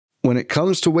When it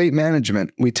comes to weight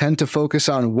management, we tend to focus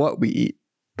on what we eat,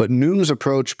 but Noom's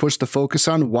approach puts the focus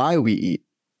on why we eat.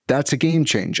 That's a game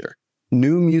changer.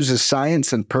 Noom uses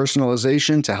science and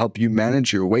personalization to help you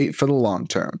manage your weight for the long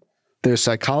term. Their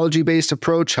psychology-based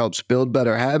approach helps build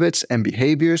better habits and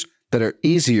behaviors that are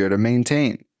easier to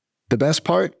maintain. The best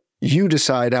part? You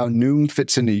decide how Noom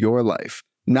fits into your life,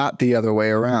 not the other way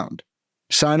around.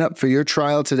 Sign up for your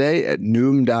trial today at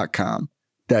Noom.com.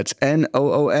 That's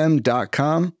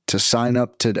Noom.com to sign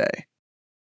up today.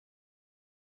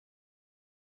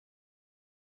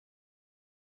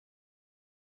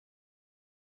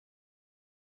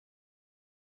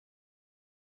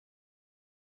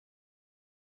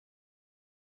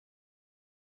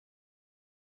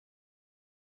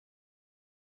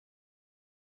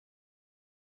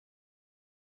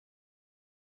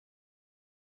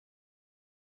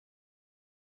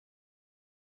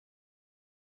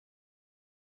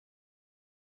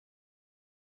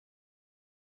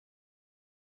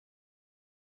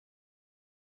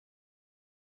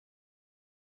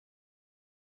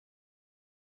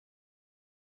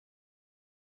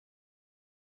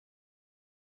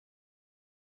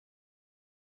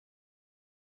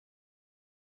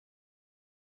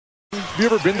 Have you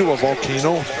ever been to a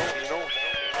volcano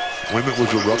when it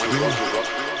was erupting? You're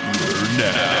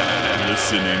now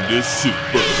listening to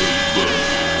Super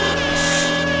Hoopers.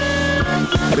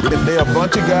 They're a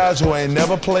bunch of guys who ain't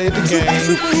never played the game.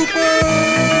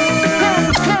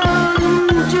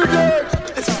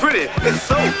 It's pretty. It's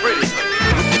so pretty.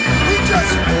 We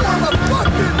just won a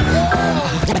fucking war.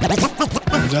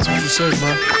 That's what you said,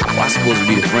 bro. I'm supposed to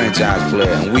be the franchise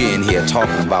player, and we're in here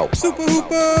talking about Super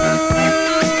Hoopers.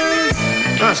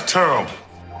 That's terrible.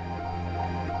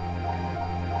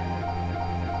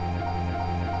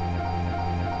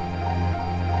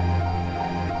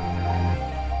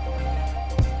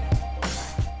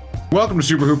 Welcome to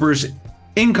Super Hoopers,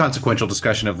 inconsequential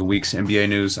discussion of the week's NBA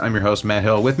news. I'm your host, Matt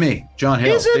Hill. With me, John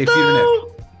Hill. Is it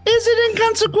though? Is it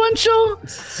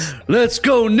inconsequential? Let's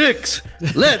go Knicks.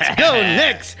 Let's go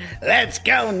Knicks. Let's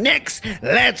go Knicks.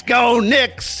 Let's go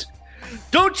Knicks.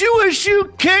 Don't you wish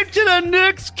you came to the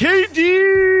Knicks,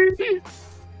 KD?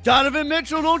 Donovan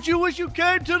Mitchell, don't you wish you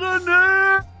came to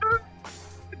the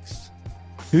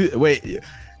Knicks? Wait,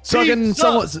 sucking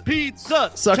someone's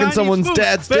food,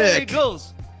 dad's dick.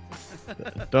 bagels.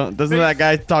 Doesn't that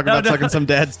guy talk about sucking some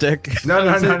dad's dick?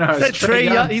 No. He said Trey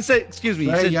Young. He said, excuse me.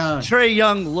 He Trae said Young. Trey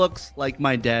Young looks like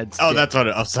my dad's Oh, dick. that's what.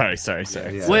 Oh, sorry.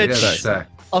 Yeah, Which sorry.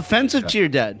 offensive to your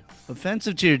dad.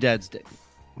 Offensive to your dad's dick.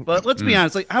 But let's be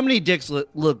honest. Like, how many dicks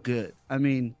look good? I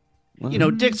mean,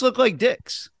 dicks look like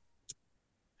dicks.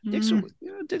 Dicks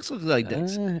look like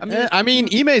dicks. I mean,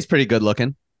 Ime's pretty good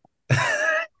looking.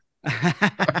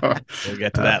 We'll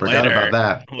get to that Forgot later. about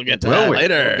that. We'll get to that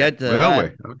later. Will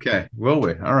we? Okay. Will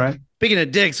we? All right. Speaking of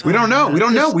dicks, We don't know. We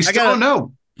don't know. We still don't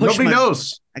know. Nobody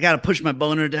knows. I gotta push my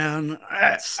boner down. All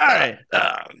right.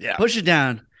 Yeah. Push it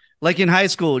down. Like in high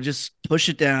school, just push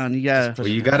it down. You gotta. What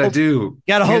you got to do.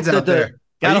 Gotta hope Kids that out there.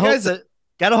 Gotta you hope guys- that.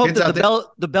 Gotta hope kids that out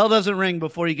the bell doesn't ring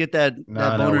before you get that boner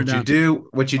What down. you Don't do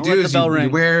let is the bell you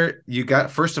ring. wear. You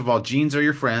got, first of all, jeans are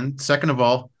your friend. Second of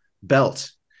all,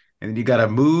 belt, and then you got to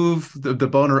move the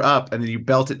boner up, and then you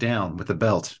belt it down with the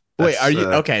belt. Wait, That's, are you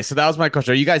okay? So that was my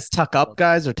question. Are you guys tuck up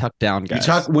guys or tuck down You guys?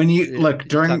 talk when you look tuck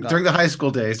during up. the high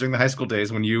school days. During the high school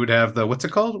days, when you would have the what's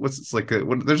it called? There's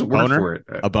a word Boner? for it.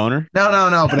 A boner?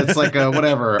 No, but it's like a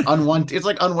whatever unwanted. It's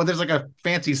like there's like a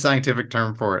fancy scientific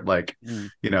term for it, like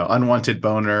unwanted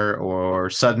boner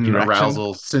or sudden Erection?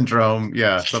 arousal syndrome.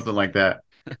 Yeah, something like that.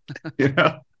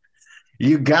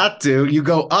 You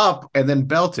go up and then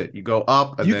belt it. You go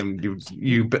up and then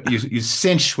you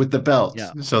cinch with the belt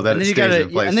so that And it then stays in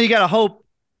place. and then you gotta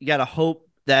hope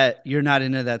that you're not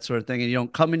into that sort of thing, and you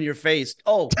don't come in your face.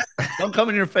 Oh, don't come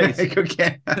in your face.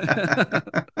 Okay.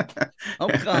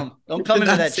 Don't come Did into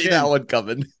not that see chin. that one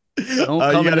coming. Don't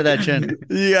come into that chin.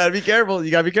 You gotta be careful.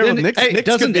 Then- Knicks hey, could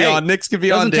doesn't- be hey, on. Knicks could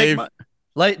be on, Doesn't take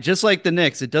Dave. just like the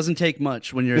Knicks, it doesn't take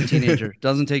much when you're a teenager.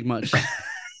 Doesn't take much.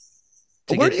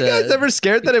 to Were get you guys ever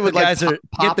scared that it would like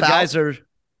pop out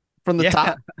from the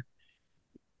top?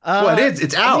 Well, it is.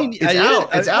 It's out. It's out.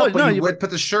 It's out. But you would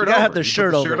put the shirt You gotta over. have the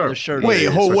shirt over. The shirt. Wait,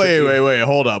 over. wait.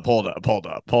 Hold up. Wait.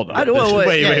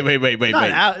 Wait.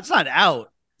 It's not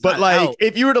out. But like,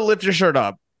 if you were to lift your shirt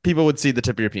up, people would see the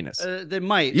tip of your penis. They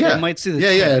might. Yeah. They might see the.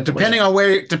 Yeah.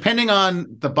 Depending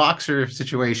on the boxer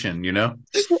situation,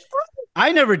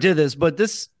 I never did this, but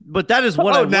that is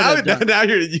what I would have done. Now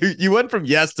you went from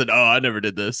yes to no. I never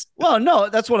did this. Well, no,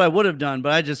 that's what I would have done,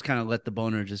 but I just kind of let the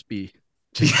boner just be.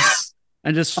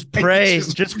 And just pray,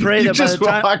 just pray that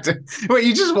by the time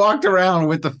you just walked around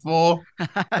with the full,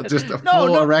 just a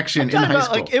full erection in high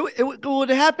school. Like it would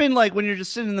happen like when you're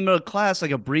just sitting in the middle of class, like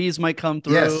a breeze might come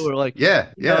through, or like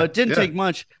it didn't take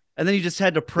much, and then you just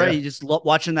had to pray. You just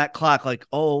watching that clock, like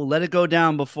let it go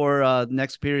down before the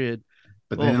next period.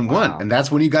 But then one, and that's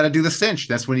when you got to do the cinch.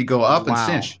 That's when you go up and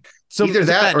cinch. So either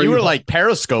that, or you were like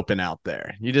periscoping out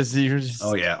there. You're just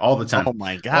oh yeah, all the time. Oh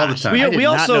my god, all the time. We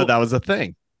also know that was a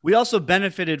thing. We also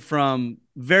benefited from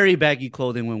very baggy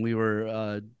clothing when we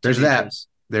were there's that.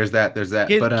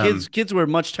 Kids wear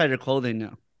much tighter clothing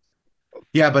now.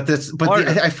 Yeah, but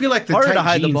I feel like the harder tight to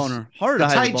hide jeans, the boner. Harder to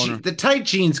hide the boner. The tight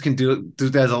jeans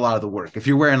does a lot of the work. If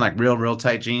you're wearing like real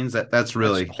tight jeans, that's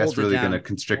really going to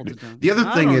constrict it. The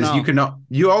other thing is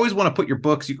you always want to put your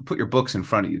books. You can put your books in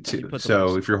front of you too.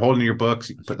 So if you're holding your books,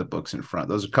 you can put the books in front.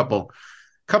 Those are a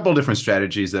couple different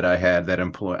strategies that I had that I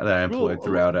employed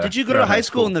throughout. Did you go to high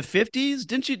school in the 50s?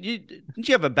 Didn't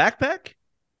you have a backpack?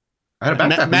 I had a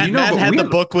backpack. Matt had the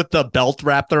book with the belt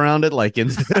wrapped around it, like in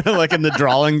like in the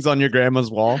drawings on your grandma's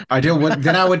wall. I do.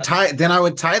 Then I would tie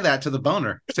that to the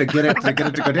boner to get it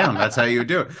to go down. That's how you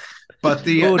do it. But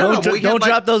don't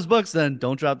drop those books. Then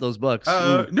don't drop those books.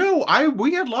 No,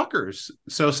 we had lockers.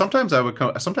 So sometimes I would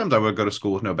go to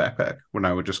school with no backpack when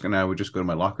I would just go to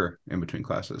my locker in between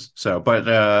classes. So, but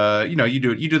you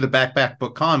do the backpack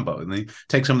book combo, and then you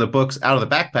take some of the books out of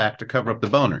the backpack to cover up the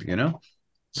boner.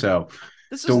 So.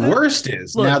 The worst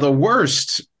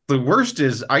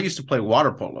is I used to play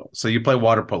water polo. So you play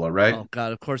water polo, right? Oh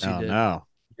God, of course you did. No.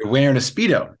 You're wearing a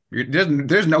Speedo.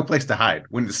 There's no place to hide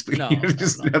when the Speedo. No. There's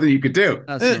just nothing you could do.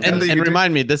 And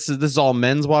remind me, this is all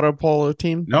men's water polo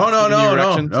team? No.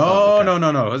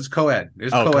 It's co-ed.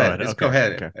 It's co-ed. It's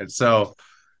co-ed. Okay. And so,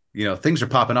 things are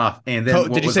popping off. And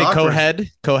then did you say co-ed?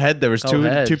 Co-ed? There was two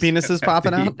penises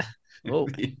popping out. Whoa.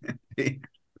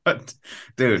 But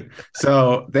dude,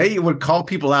 so they would call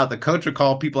people out. The coach would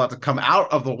call people out to come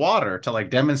out of the water to like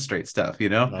demonstrate stuff, So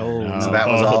that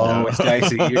was always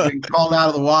dicey. You're getting called out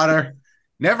of the water.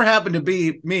 Never happened to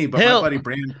be me, but my buddy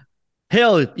Brandon.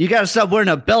 Hill, you got to stop wearing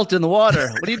a belt in the water.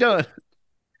 What are you doing?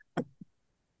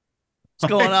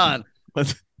 What's going on?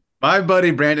 My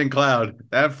buddy Brandon Cloud,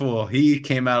 that fool, he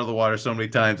came out of the water so many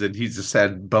times, and he just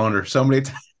had boner so many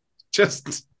times.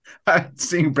 Just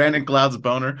seeing Brandon Cloud's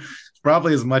boner.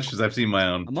 Probably as much as I've seen my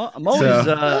own. I'm always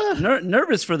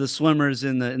nervous for the swimmers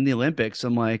in the Olympics.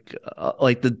 I'm like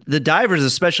the divers,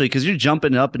 especially because you're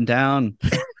jumping up and down,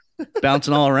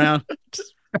 bouncing all around.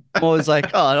 I'm always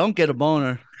like, I don't get a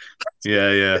boner.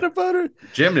 Yeah. Get a boner.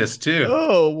 Gymnast too.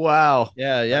 Oh wow.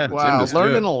 Yeah. Wow.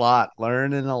 Learning a lot.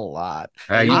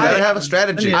 You gotta have a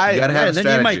strategy. You gotta have a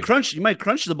strategy. You might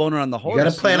crunch the boner on the horse. You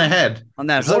gotta plan ahead on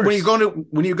that horse. Like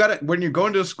when you're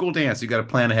going to a school dance, you gotta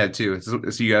plan ahead too. So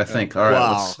you gotta think, all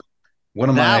right,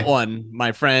 one,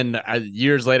 my friend,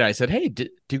 years later, I said, hey,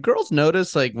 do girls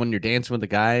notice like when you're dancing with a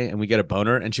guy and we get a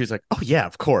boner? And she was like, oh yeah,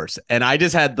 of course. And I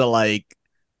just had the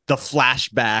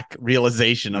flashback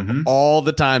realization of all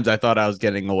the times I thought I was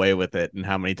getting away with it and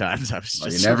how many times I was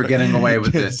just you're never getting away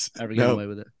with this. Never getting away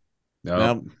with it.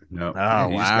 No. Oh,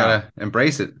 you just gotta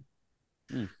embrace it.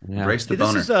 Embrace the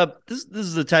boner. This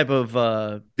is the type of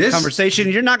conversation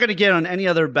you're not going to get on any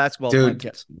other basketball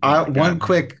podcast.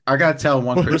 I gotta tell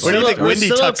one quick. What do you think Wendy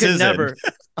tucks his never?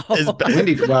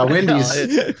 Wendy's.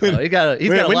 He's got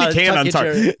a lot can't of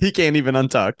untuck. He can't even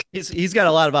untuck. He's got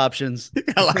a lot of options.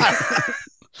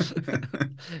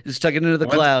 Just tuck it into the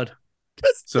cloud.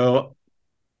 So,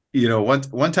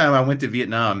 one time I went to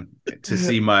Vietnam to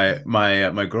see my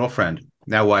girlfriend,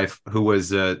 now wife, who was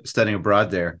studying abroad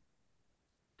there.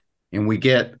 And we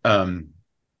get,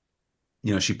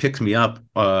 she picks me up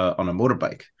on a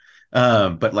motorbike,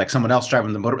 but like someone else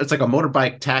driving the motor. It's like a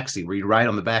motorbike taxi where you ride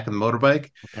on the back of the motorbike.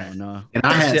 Okay, no. And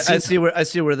I see where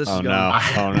this is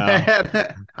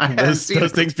going.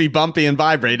 Those things be bumpy and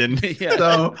vibrating. Yeah.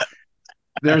 So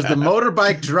there's the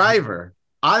motorbike driver.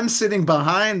 I'm sitting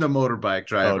behind the motorbike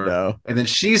driver, and then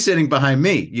she's sitting behind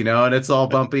me. And it's all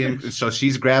bumpy, and so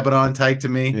she's grabbing on tight to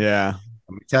me. Yeah,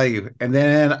 let me tell you, and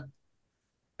then.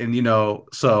 And,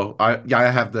 so I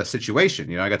have the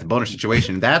situation, I got the boner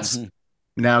situation. That's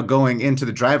now going into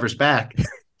the driver's back.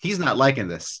 He's not liking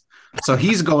this. So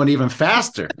he's going even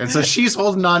faster. And so she's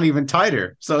holding on even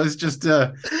tighter. So it's just,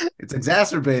 it's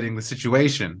exacerbating the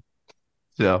situation.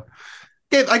 So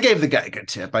I gave the guy a good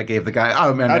tip. I gave the guy,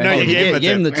 I know you gave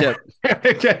him the tip.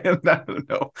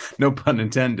 No pun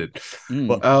intended.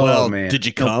 Man. Did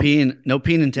you come? No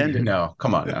peen intended. No,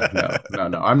 come on. No.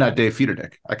 I'm not Dave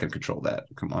Feudernick. I can control that.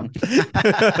 Come on.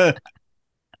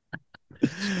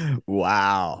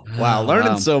 Wow.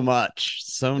 Learning so much.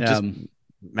 Just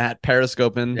Matt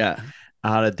periscoping. Yeah.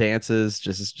 Out of dances,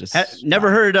 just Never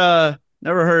heard KOC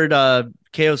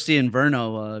and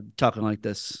Verno talking like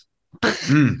this.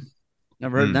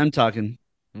 Never heard them talking.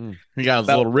 He got his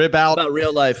little rib out about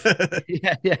real life.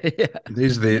 yeah.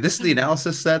 This is the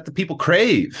analysis that the people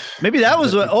crave. Maybe that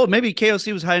was maybe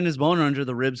KOC was hiding his boner under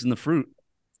the ribs and the fruit.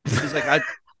 He's like, I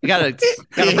got a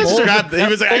he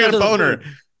was like, I got a boner.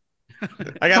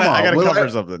 I got to cover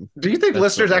something. Do you think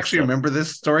listeners actually remember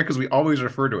this story? Because we always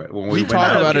refer to it when we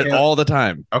talk about it all the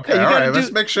time. Okay, all right,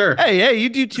 let's make sure. Hey, you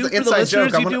do two for the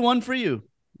listeners. You do one for you.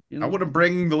 I want to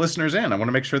bring the listeners in. I want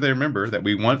to make sure they remember that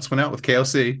we once went out with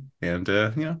KOC,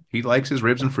 and he likes his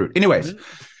ribs and fruit. Anyways,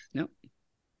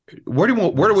 where do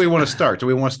we want to start? Do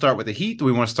we want to start with the Heat? Do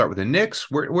we want to start with the Knicks?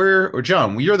 Or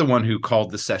John, you're the one who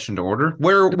called the session to order.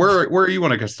 Where you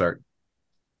want to start?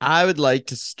 I would like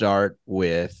to start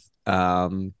with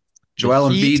Joel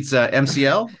Embiid's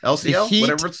MCL, LCL, Heat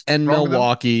whatever it's and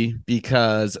Milwaukee,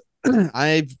 because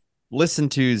I've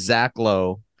listened to Zach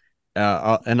Lowe,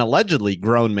 an allegedly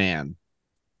grown man,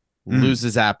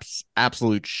 loses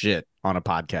absolute shit on a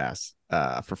podcast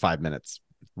for 5 minutes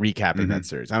recapping that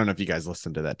series. I don't know if you guys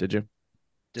listened to that. Did you?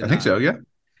 I think so. Yeah.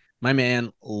 My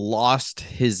man lost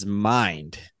his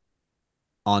mind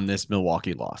on this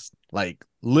Milwaukee loss. Like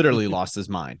literally lost his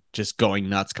mind, just going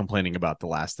nuts, complaining about the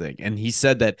last thing. And he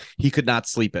said that he could not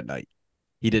sleep at night.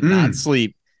 He did not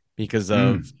sleep because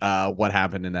of what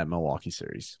happened in that Milwaukee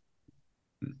series.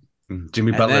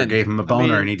 Jimmy Butler gave him a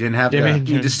boner, and he didn't have to.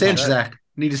 Need to cinch, Zach.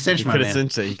 Need to cinch, my man.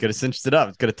 Cinched it. He could have cinched it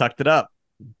up. Could have tucked it up.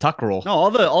 Tuck roll. No,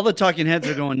 all the talking heads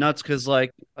are going nuts because,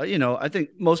 like, I think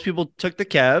most people took the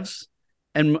Cavs,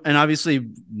 and obviously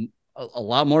a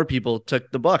lot more people took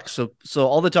the Bucks. So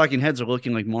all the talking heads are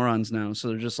looking like morons now. So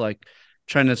they're just like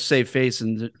trying to save face,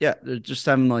 and they're just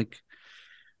having like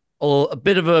a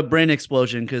bit of a brain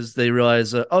explosion because they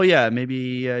realize,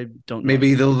 maybe I don't know.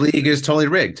 Maybe the league is totally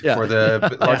rigged for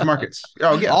the large markets.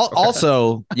 Oh yeah.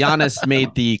 Also, Giannis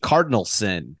made the cardinal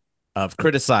sin of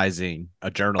criticizing a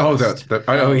journalist. That's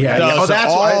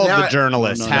the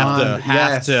journalists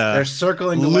have to. They're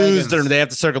circling the lose wagons. They have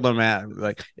to circle them at.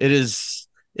 Like it is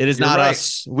not right.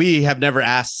 Us. We have never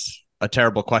asked a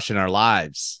terrible question in our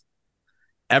lives.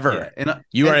 Ever.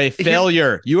 You are a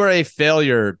failure. You are a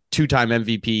failure. 2-time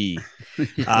MVP.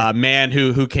 Man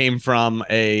who came from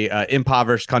a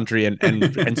impoverished country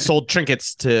and sold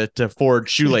trinkets to forge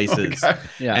shoelaces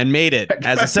and made it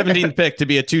as a 17th pick to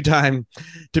be a 2-time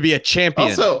to be a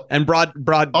champion and brought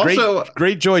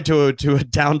great joy to a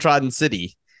downtrodden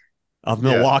city of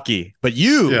Milwaukee. But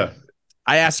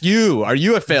I ask you, are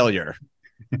you a failure?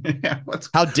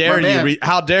 How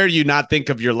dare you not think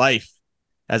of your life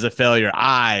as a failure?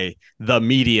 The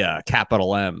media,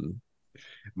 capital M.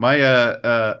 My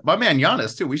man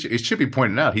Giannis too. It should be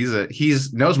pointed out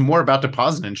he's knows more about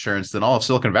deposit insurance than all of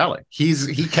Silicon Valley.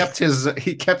 He kept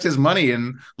his money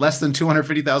in less than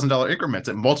 $250,000 increments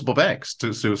at multiple banks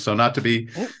so not to be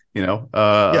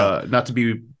not to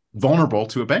be vulnerable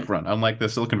to a bank run, unlike the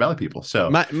Silicon Valley people. So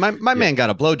my man got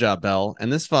a blowjob bell,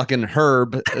 and this fucking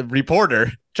Herb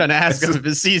reporter trying to ask him if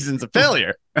his season's a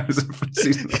failure. I got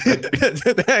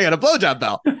a blowjob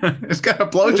bell. It's got a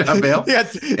blowjob bell. He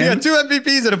had 2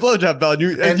 MVPs and a blowjob bell,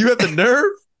 and you have the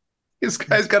nerve. This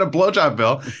guy's got a blowjob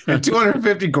bell and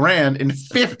 $250,000 in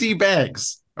 50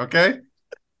 bags. Okay,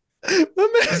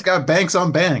 he's got banks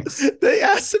on banks. They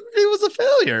asked him if he was a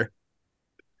failure.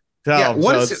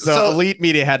 So elite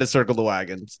media had to circle the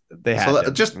wagons. They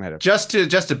had just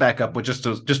to back up, but just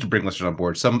to bring listeners on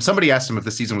board. Somebody asked him if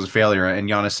the season was a failure, and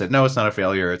Giannis said, "No, it's not a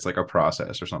failure. It's like a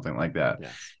process or something like that." Yeah.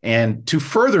 And to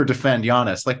further defend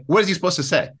Giannis, like, what is he supposed to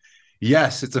say?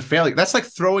 Yes, it's a failure. That's like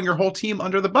throwing your whole team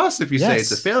under the bus. If you say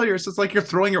it's a failure, it's like you're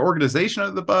throwing your organization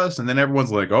under the bus, and then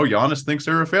everyone's like, "Oh, Giannis thinks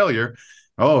they're a failure.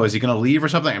 Oh, is he going to leave or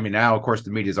something?" I mean, now of course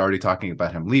the media is already talking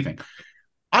about him leaving.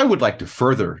 I would like to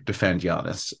further defend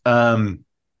Giannis.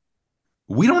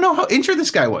 We don't know how injured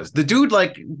this guy was. The dude,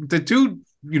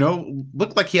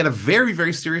 looked like he had a very,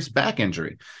 very serious back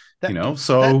injury. He missed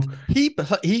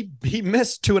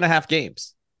 2.5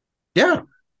 games. Yeah,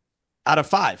 out of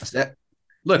 5.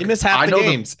 Look, he missed half the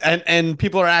games, and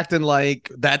people are acting like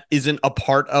that isn't a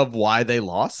part of why they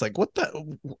lost. Like, what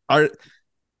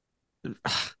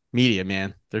media,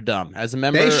 man? They're dumb. As a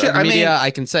member of the media,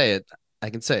 I can say it.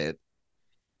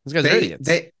 These guys are idiots.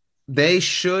 They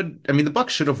should. I mean, the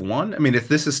Bucks should have won. I mean, if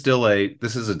this is a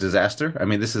disaster. I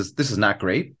mean, this is not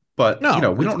great. But we don't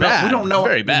know. We don't know.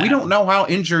 Very bad. We don't know how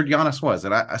injured Giannis was,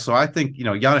 and I think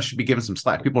Giannis should be given some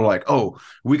slack. People are like, "Oh,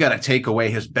 we got to take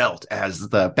away his belt as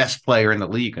the best player in the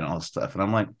league and all this stuff." And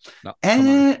I'm like,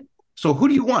 so who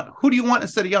do you want? Who do you want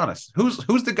instead of Giannis?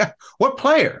 Who's the guy? What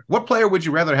player would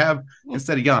you rather have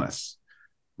instead of Giannis?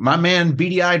 My man,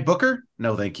 beady-eyed Booker.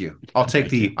 No, thank you. I'll take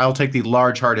the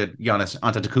large-hearted Giannis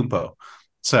Antetokounmpo.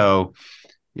 So,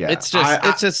 yeah, it's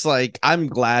just like I'm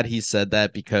glad he said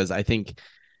that because I think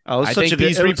such a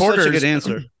good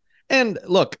answer. And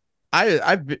look,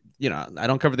 I've I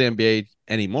don't cover the NBA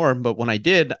anymore, but when I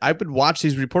did, I would watch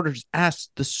these reporters ask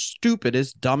the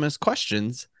stupidest, dumbest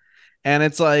questions. And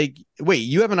it's like, wait,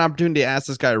 you have an opportunity to ask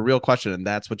this guy a real question, and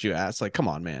that's what you ask? Like, come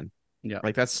on, man. Yeah.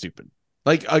 Like, that's stupid.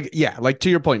 Like, like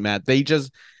to your point, Matt, they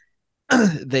just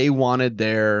they wanted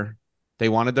their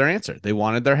answer. They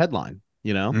wanted their headline,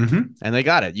 and they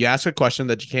got it. You ask a question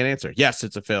that you can't answer. Yes,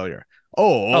 it's a failure.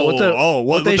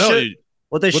 What they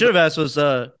should have asked was,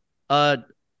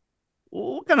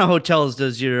 what kind of hotels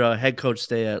does your head coach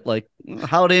stay at? Like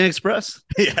Holiday Inn Express?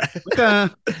 Yeah.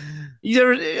 That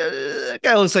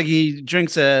guy looks like he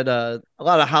drinks at a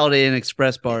lot of Holiday Inn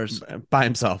Express bars by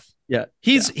himself. Yeah,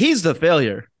 he's the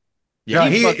failure. Yeah,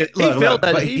 he failed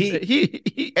that.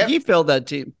 He failed that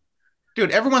team.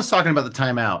 Dude, everyone's talking about the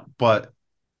timeout, but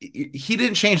he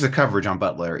didn't change the coverage on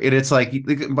Butler. It's like,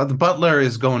 but the Butler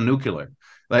is going nuclear.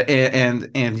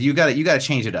 And you got to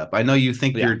change it up. I know you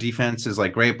think your defense is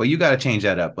like great, but you got to change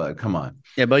that up. But come on.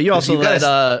 Yeah, but you also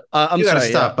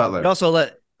stop Butler. You also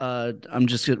let. I'm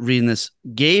just reading this.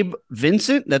 Gabe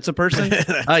Vincent. That's a person.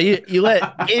 You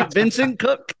let Gabe Vincent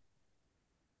cook.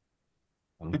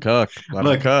 Let him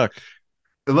cook.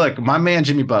 Look, my man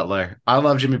Jimmy Butler. I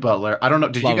love Jimmy Butler. I don't know.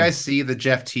 Did you guys see the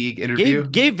Jeff Teague interview?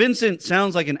 Gabe Vincent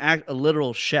sounds like a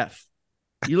literal chef.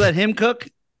 You let him cook.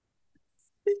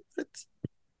 I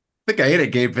think I ate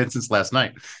at Gabe Vincent's last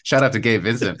night. Shout out to Gabe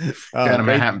Vincent down in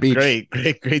Manhattan Beach.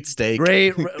 Great steak.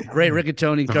 Great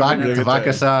rigatoni.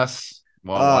 Vodka sauce.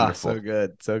 Wow, wonderful.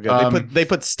 So good. They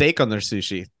put steak on their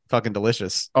sushi. Fucking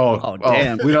delicious. Oh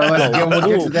damn. We don't. We'll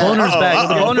get to that. Boners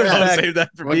back. Save that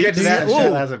for We'll get to that.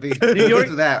 Shout out to Beast. New York.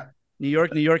 To that. New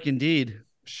York, indeed.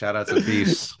 Shout out to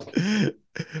Beast.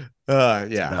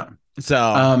 Yeah.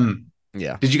 So,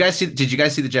 yeah. Did you guys see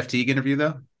the Jeff Teague interview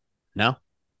though? No.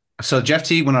 So Jeff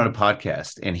Teague went on a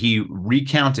podcast and he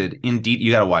recounted in detail.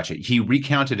 You got to watch it. He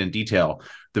recounted in detail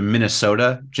the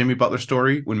Minnesota Jimmy Butler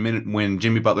story when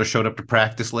Jimmy Butler showed up to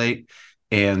practice late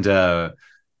and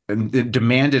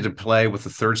demanded to play with the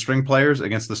third string players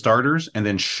against the starters, and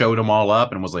then showed them all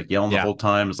up and was like yelling the whole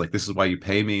time. It's like, this is why you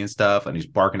pay me and stuff. And he's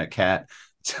barking at Cat,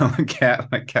 telling the Cat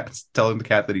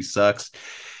that he sucks.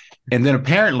 And then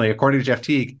apparently, according to Jeff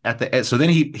Teague,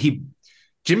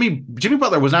 Jimmy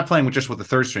Butler was not playing with the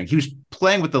third string. He was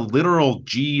playing with the literal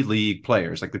G League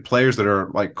players, like the players that are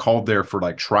like called there for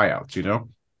like tryouts,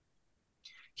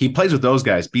 He plays with those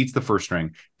guys, beats the first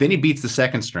string, then he beats the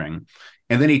second string,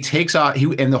 and then he takes off.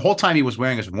 And the whole time he was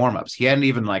wearing his warm-ups. He hadn't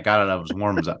even like got out of his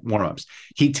warm-ups.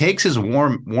 He takes his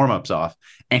warm-ups off,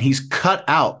 and he's cut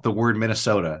out the word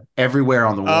Minnesota everywhere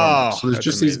on the warm-ups. So there's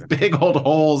just amazing. These big old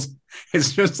holes.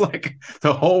 It's just like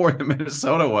the hole where the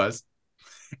Minnesota was.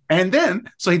 And then,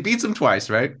 so he beats him twice,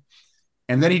 right?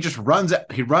 And then he just runs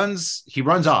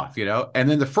off, and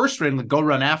then the first string would go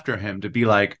run after him to be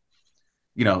like,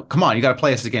 come on, you got to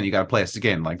play us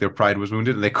again. Like their pride was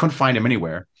wounded and they couldn't find him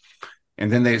anywhere. And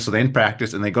then they in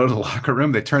practice and they go to the locker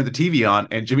room, they turn the TV on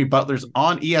and Jimmy Butler's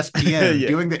on ESPN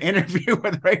doing the interview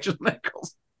with Rachel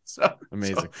Nichols. So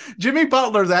amazing. So Jimmy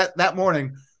Butler that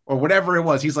morning, or whatever it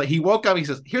was, he woke up, he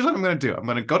says, here's what I'm going to do. I'm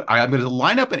going to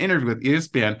line up an interview with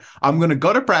ESPN. I'm going to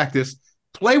go to practice,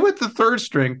 play with the third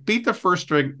string, beat the first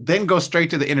string, then go straight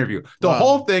to the interview. The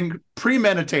whole thing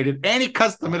premeditated, and he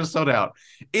cuts the Minnesota out.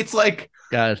 It's like,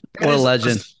 God, what a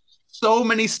legend. So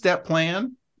many step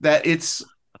plan that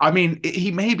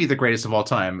he may be the greatest of all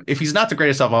time. If he's not the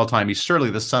greatest of all time, he's surely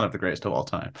the son of the greatest of all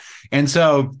time. And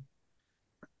so,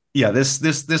 yeah,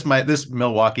 this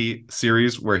Milwaukee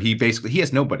series where he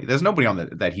has nobody. There's nobody on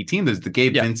that Heat team. There's the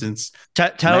Gabe Vincent's.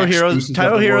 Tyler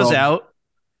Hero's out.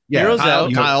 Yeah, Hero's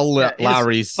out. Kyle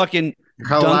Lowry's fucking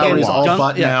Kyle Lowry's all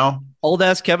but now. Old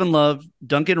ass Kevin Love,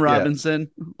 Duncan Robinson,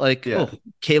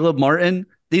 Caleb Martin.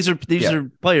 These are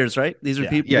players, right? These are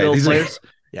people, players.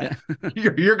 Yeah,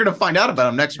 you're gonna find out about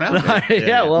them next round.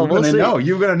 Well, we'll see.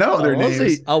 You're gonna know their names.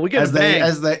 See. Oh, we get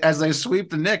as they sweep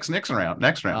the Knicks next round.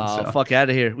 Oh, so. Fuck out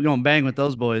of here! We're gonna bang with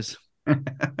those boys.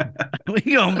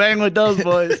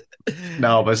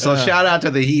 No, but shout out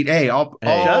to the Heat. Shout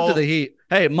out to the Heat.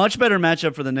 Hey, much better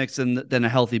matchup for the Knicks than a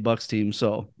healthy Bucks team.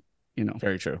 So,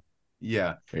 very true.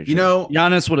 Yeah, very true.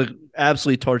 Giannis would have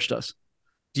absolutely torched us.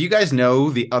 Do you guys know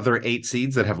the other 8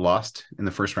 seeds that have lost in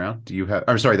the first round? The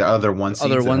other 1 seeds that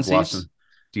have lost.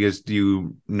 Do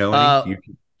you know any?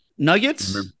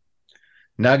 Nuggets?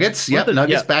 Nuggets, yep.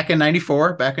 Nuggets back in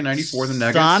 94. The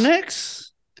Nuggets.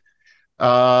 Sonics?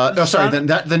 No, sorry.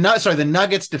 The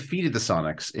Nuggets defeated the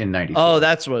Sonics in '94. Oh,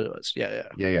 that's what it was. Yeah.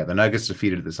 Yeah. The Nuggets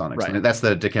defeated the Sonics. Right. And that's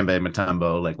the Dikembe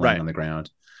Mutombo like laying on the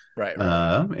ground. Right.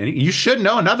 And you should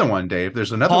know another one, Dave.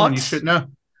 There's another one you should know.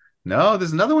 No,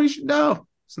 there's another one you should know.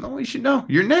 There's another one you should know.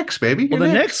 Your Knicks, baby. Well,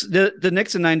 the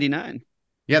Knicks in '99.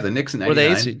 Yeah, the Knicks in Or '99.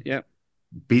 the AC. Yeah.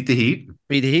 Beat the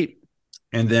Heat.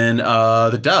 And then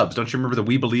the Dubs. Don't you remember the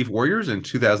We Believe Warriors in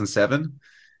 2007?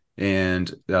 And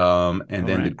then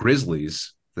the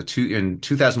Grizzlies. In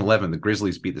 2011, the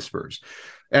Grizzlies beat the Spurs.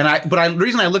 The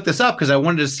reason I looked this up because I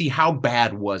wanted to see how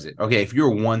bad was it. Okay, if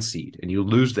you're a 1 seed and you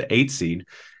lose the 8 seed,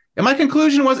 and my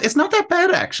conclusion was it's not that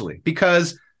bad actually,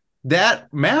 because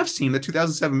that Mavs team, the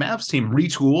 2007 Mavs team,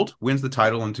 retooled, wins the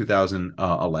title in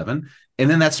 2011, and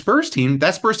then that Spurs team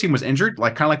was injured,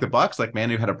 like kind of like the Bucks, like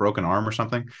Manu had a broken arm or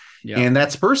something, and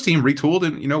that Spurs team retooled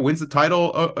and wins the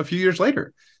title a few years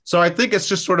later. So I think it's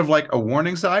just sort of like a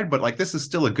warning sign, but like this is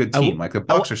still a good team. Like the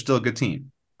Bucks are still a good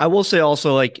team. I will say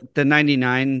also like the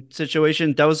 '99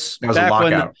 situation that was a back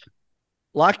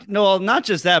lockout. No, not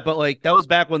just that, but like that was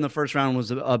back when the first round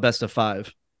was a best of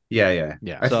 5. Yeah.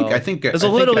 I think it's a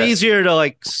little easier to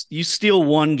like you steal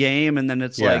one game and then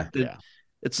it's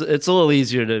it's a little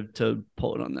easier to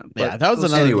pull it on them. But that was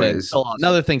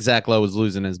another thing Zach Lowe was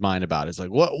losing his mind about. Is like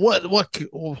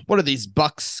what are these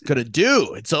Bucks gonna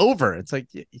do? It's over. It's like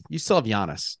you still have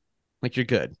Giannis. Like you're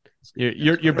good.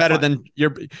 You're better than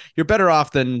you're better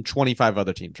off than 25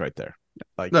 other teams right there.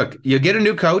 Like look, you get a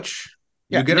new coach.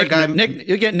 You get a guy.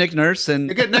 You get Nick Nurse and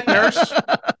you get Nick Nurse.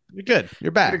 You're good.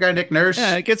 You're back. Get a guy Nick Nurse.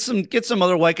 Yeah, get some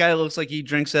other white guy that looks like he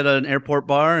drinks at an airport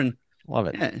bar and love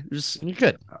it. Yeah, just you're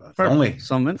good. If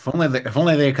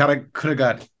only they could have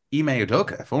got Ime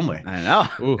Udoka. If only. I know.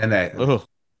 Ooh. And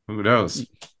who knows?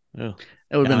 It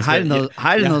would have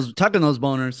been tucking those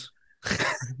boners.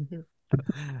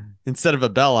 Instead of a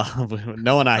Bella,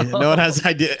 no one has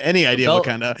any idea belt, what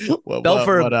kind of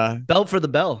belt for the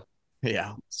bell.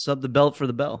 Yeah, sub the belt for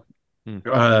the bell.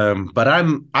 But I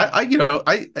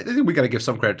think we got to give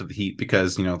some credit to the Heat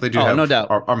because they do have no doubt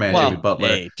our man Jimmy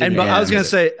Butler. I was gonna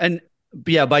say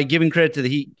by giving credit to the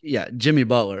Heat, Jimmy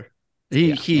Butler,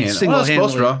 he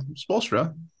single-handedly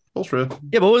Spoelstra.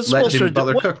 Yeah, but what was let Spoelstra Jimmy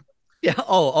Butler cook?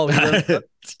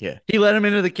 Yeah. He let him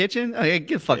into the kitchen. Okay,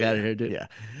 get the fuck out of here, dude. Yeah,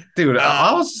 dude.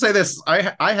 I'll also say this: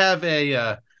 I have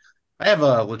a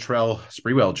Latrell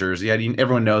Sprewell jersey.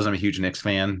 Everyone knows I'm a huge Knicks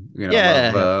fan. I'm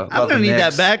gonna need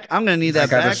that back. I'm gonna need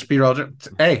that back.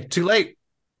 Hey, too late,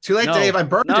 no, Dave. I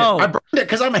burned it. I burned it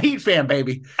because I'm a Heat fan,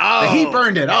 baby. Oh. The Heat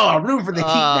burned it. Oh, I'm rooting for the Heat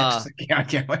next. I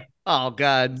can't wait. Oh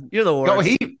God, you're the worst. Go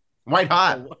Heat, white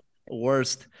hot.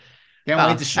 Worst. Can't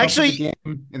wait to show actually the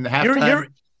game in the halftime. You're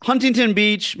Huntington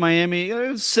Beach,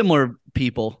 Miami, similar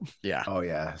people. Yeah. Oh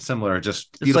yeah, similar.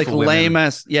 Just like women. Lame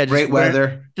ass. Yeah, great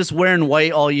weather. Just wearing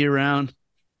white all year round.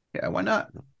 Yeah, why not?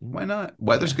 Why not?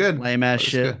 Weather's good. Lame ass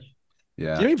shit. Good.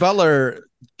 Yeah. Jimmy Butler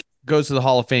goes to the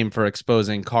Hall of Fame for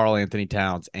exposing Karl Anthony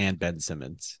Towns and Ben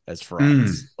Simmons as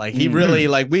frauds. Like he really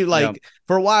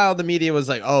for a while the media was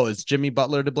like, "Oh, is Jimmy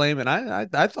Butler to blame?" And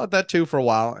I thought that too for a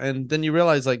while, and then you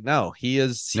realize like, no, he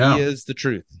is the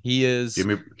truth. He is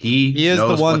he is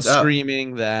the one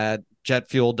screaming that jet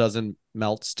fuel doesn't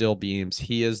melt steel beams.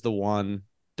 He is the one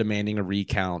demanding a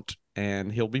recount,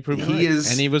 and he'll be proven right.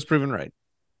 And he was proven right.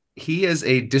 He is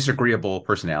a disagreeable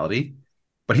personality,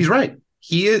 but he's right.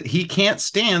 He can't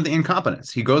stand the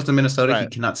incompetence. He goes to Minnesota. Right. He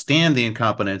cannot stand the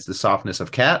incompetence, the softness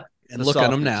of Cat. And look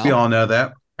at him now. We all know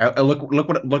that.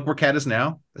 Look where Cat is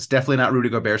now. It's definitely not Rudy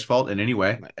Gobert's fault in any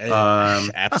way.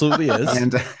 Absolutely is.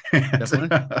 And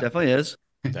definitely is.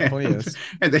 Definitely is.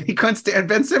 And then he couldn't stand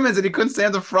Ben Simmons, and he couldn't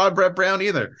stand the fraud Brett Brown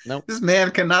either. Nope. This man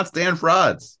cannot stand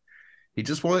frauds.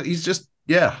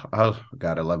 Oh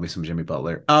God, I love me some Jimmy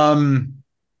Butler.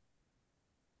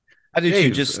 I do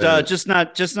too. Just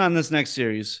not in this next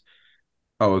series.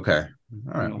 Oh, okay.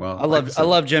 All right. Well, I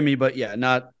love Jimmy, but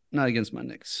not against my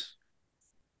Knicks.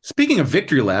 Speaking of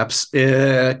victory laps,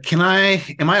 am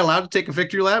I allowed to take a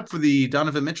victory lap for the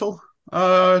Donovan Mitchell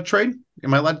trade?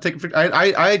 Am I allowed to take a victory?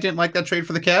 I didn't like that trade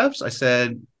for the Cavs. I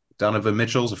said Donovan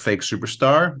Mitchell's a fake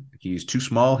superstar. He's too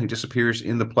small. He disappears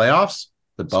in the playoffs.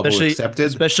 The bubble accepted.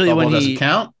 Especially when doesn't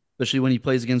count. Especially when he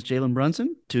plays against Jalen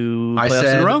Brunson to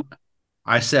playoffs in a row.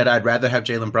 I said I'd rather have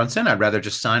Jalen Brunson. I'd rather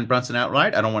just sign Brunson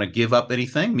outright. I don't want to give up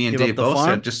anything. Me and Dave both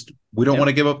said we don't want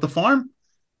to give up the farm.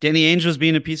 Danny Ainge was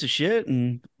being a piece of shit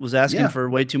and was asking for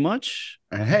way too much.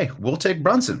 And hey, we'll take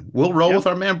Brunson. We'll roll with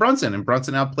our man Brunson. And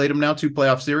Brunson outplayed him now 2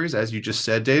 playoff series, as you just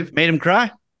said, Dave. Made him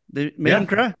cry. They made him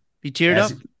cry. He teared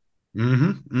up.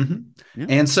 Yeah.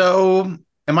 And so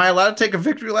Am I allowed to take a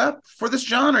victory lap for this,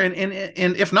 John? And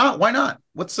if not, why not?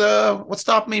 What's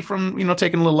stopped me from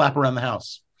taking a little lap around the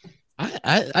house?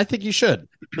 I think you should.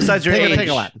 Besides your age.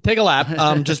 Take a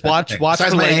lap. Just watch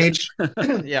Besides for my age.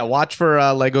 Yeah, watch for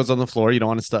Legos on the floor. You don't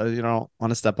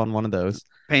want to step on one of those.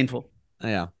 Painful.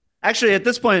 Yeah. Actually, at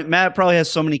this point, Matt probably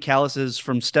has so many calluses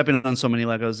from stepping on so many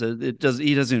Legos. He doesn't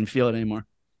even feel it anymore.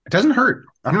 It doesn't hurt.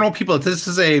 I don't know, people. This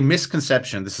is a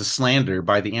misconception. This is slander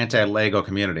by the anti-Lego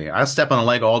community. I step on a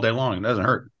Lego all day long. It doesn't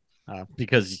hurt.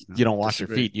 Because you don't wash your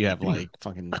feet. You have like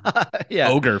fucking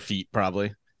ogre feet,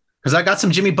 probably. Because I got some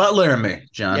Jimmy Butler in me,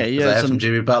 John. Yeah, I have some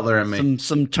Jimmy Butler in me.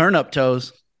 Some turnip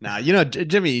toes. Nah,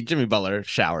 Jimmy Butler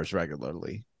showers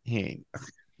regularly. He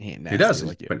ain't nasty. He does.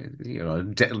 Like you.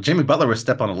 But Jimmy Butler would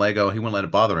step on a Lego. He wouldn't let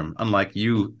it bother him. Unlike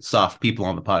you, soft people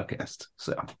on the podcast.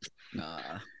 So,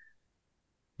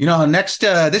 next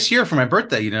this year for my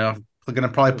birthday, we're gonna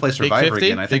probably play Survivor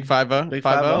again. I think Big 5-0. No, it's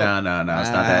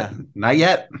not that. Not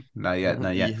yet.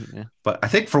 Yeah. But I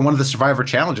think for one of the Survivor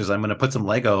challenges, I'm gonna put some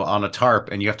Lego on a tarp,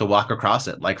 and you have to walk across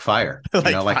it like fire. like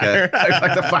fire.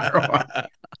 Like the fire.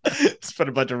 Just put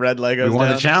a bunch of red Legos. One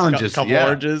of the challenges. Couple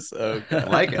oranges. Okay. I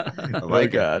like it. I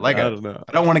like it. I don't know.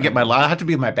 I don't want to get I have to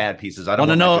be my bad pieces. I don't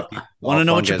want to know. Want to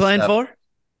know what you're playing for?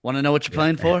 Want to know what you're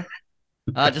playing for?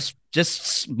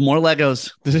 Just more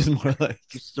Legos. Just more Legos.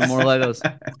 Just some more Legos.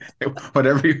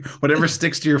 Whatever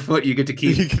sticks to your foot, you get to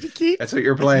keep. You get to keep. That's what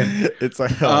you're playing. It's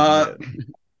like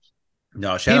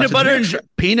no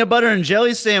peanut butter and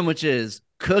jelly sandwiches,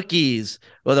 cookies.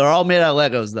 Well, they're all made out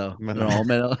of Legos, though. They're all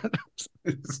made out of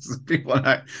Legos. People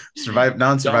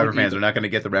non-Survivor fans are not going to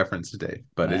get the reference today,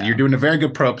 but you're doing a very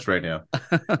good props right now.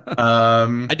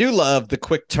 I do love the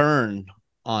quick turn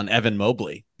on Evan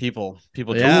Mobley. People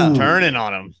turning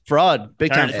on him. Fraud.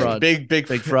 Big time fraud.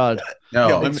 Big fraud.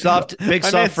 No. Big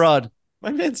soft fraud.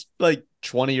 My man's like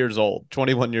 20 years old,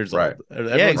 21 years right. old.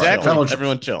 Exactly.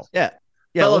 Everyone chill. Yeah.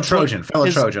 Fellow Trojan.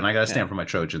 I got to stand for my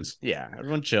Trojans. Yeah,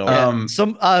 everyone chill.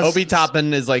 Some Obi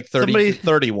Toppin is like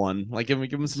 31. Like give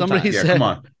him some time. Come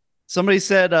on. Somebody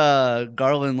said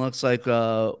Garland looks like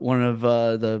one of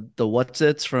the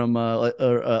what's-its from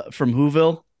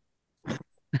Whoville.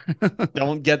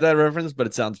 Don't get that reference, but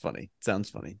it sounds funny.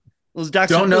 Those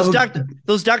Dr.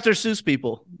 Seuss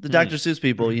people. The Dr. Seuss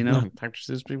people, Dr.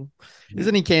 Seuss people.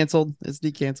 Isn't he canceled? Isn't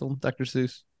he canceled? Dr.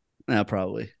 Seuss? Yeah,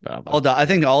 probably. I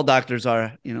think all doctors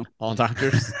are, All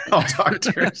doctors? All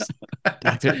doctors.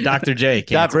 Dr. J.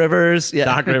 Canceled. Doc Rivers. Yeah.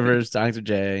 Doc Rivers, Dr.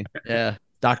 J. Yeah.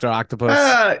 Dr. Octopus.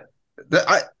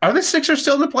 Are the Sixers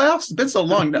still in the playoffs? It's been so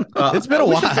long. It's been a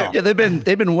while. Yeah, they've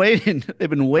been waiting. They've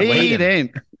been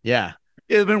waiting. Yeah.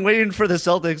 They've been waiting for the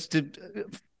Celtics to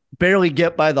barely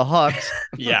get by the Hawks.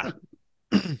 Yeah.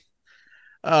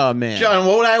 Oh man, John.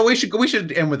 We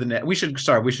should end with the Knicks. We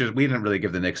didn't really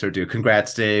give the Knicks their due.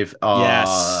 Congrats, Dave.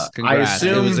 Yes, congrats. I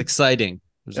assume it was exciting.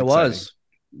 It was.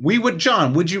 We would,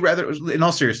 John. Would you rather, in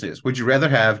all seriousness, would you rather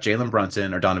have Jalen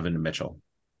Brunson or Donovan Mitchell?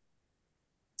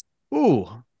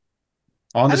 Ooh,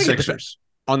 on the Sixers.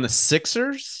 On the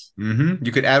Sixers,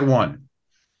 you could add one,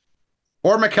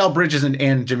 or Mikal Bridges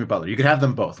and Jimmy Butler. You could have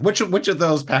them both. Which of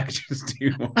those packages do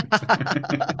you want?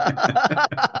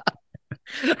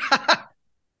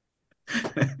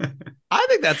 I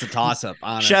think that's a toss-up.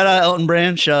 Honestly. Shout out Elton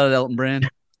Brand. Shout out Elton.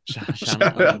 Shout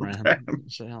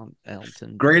out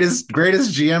Elton. Greatest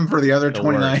GM for the other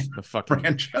 29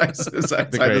 franchises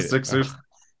outside the Sixers.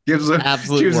 Gives them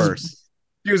absolute worst.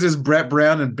 Uses Brett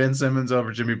Brown and Ben Simmons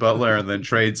over Jimmy Butler, and then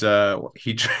trades. Traded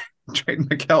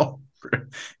Mikal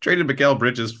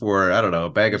Bridges for, I don't know, a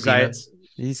bag of peanuts.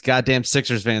 These goddamn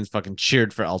Sixers fans fucking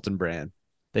cheered for Elton Brand.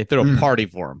 They threw a party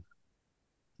for him.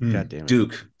 God damn it.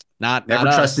 Duke. Never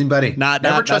trust anybody.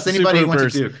 Never trust anybody who went to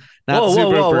Duke.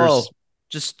 Whoa.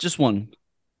 Just one.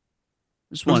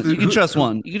 Just one. You can trust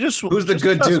one. You can just. Who's the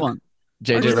good Duke? One.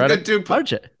 JJ Redick.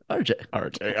 RJ.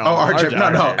 RJ. Oh, RJ.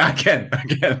 No.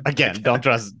 Again. Don't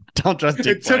trust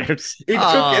Duke players.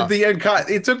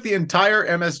 It took the entire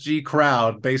MSG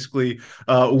crowd basically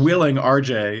willing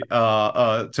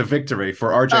RJ to victory for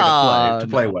RJ to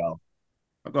play well.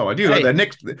 Oh, I do. Hey. The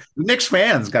Knicks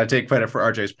fans got to take credit for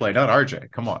RJ's play, not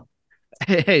RJ. Come on.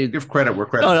 Hey, give credit where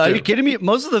credit's due. Are you kidding me?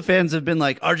 Most of the fans have been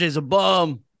like, RJ's a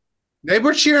bum. They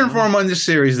were cheering for him on this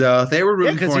series, though. They were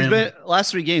rooting for him. Last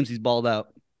 3 games, he's balled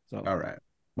out. So. All right.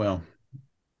 Well,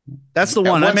 that's the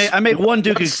one. I make one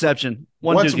Duke exception.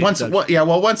 Once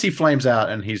he flames out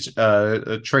and he's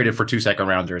traded for 2 second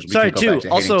rounders.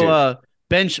 Also,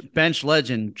 bench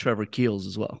legend Trevor Keels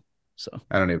as well. So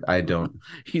I don't.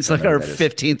 He's like our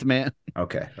 15th man.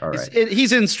 Okay, all right.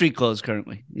 He's in street clothes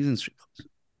currently. He's in street clothes.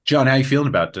 John, how you feeling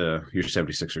about your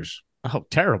 76ers? Oh,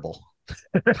 terrible.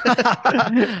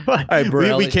 All right,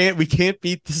 bro, we can't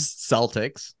beat the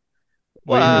Celtics.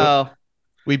 Wow.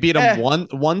 We beat them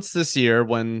once this year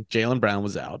when Jaylen Brown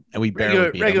was out, and we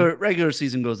barely beat them. Regular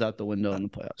season goes out the window in the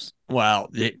playoffs. Well,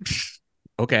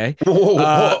 okay.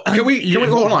 Whoa. Can we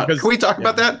hold on? because- Can we talk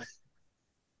about that?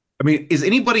 I mean, is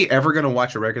anybody ever going to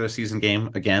watch a regular season game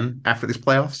again after these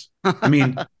playoffs? I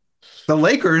mean, the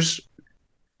Lakers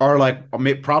are like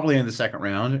probably in the second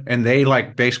round, and they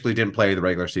like basically didn't play the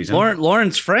regular season.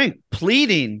 Lawrence Frank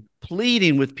pleading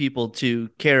with people to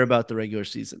care about the regular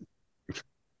season.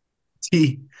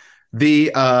 The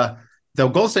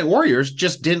Golden State Warriors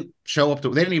just didn't show up. They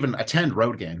didn't even attend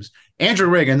road games.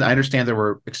 Andrew Wiggins, I understand there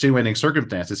were extenuating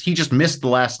circumstances. He just missed the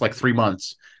last like 3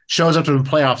 months. Shows up to the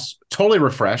playoffs totally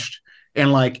refreshed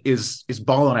and like is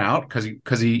balling out because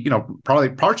he probably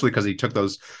partially because he took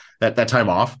that time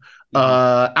off.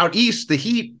 Out east, the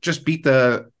Heat just beat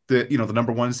the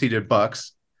number one seeded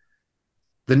Bucks.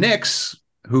 The Knicks,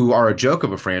 who are a joke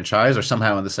of a franchise, are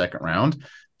somehow in the second round.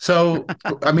 So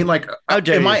I mean, like,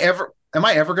 am I ever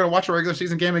going to watch a regular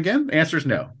season game again? The answer is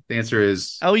no. The answer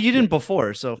is you didn't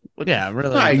before, so yeah,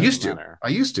 really. No, I used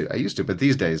to, but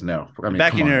these days, no. I mean,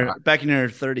 back in your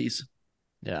 30s.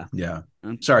 Yeah.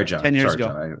 Sorry, John. 10 years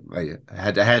ago, John.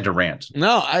 I had to rant.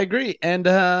 No, I agree. And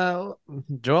Joel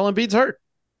Embiid's hurt.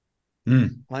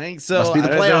 Like, so must be the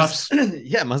playoffs.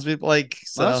 Yeah, must be like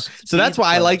so. So that's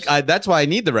why that's why I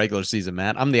need the regular season,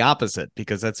 Matt. I'm the opposite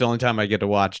because that's the only time I get to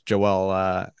watch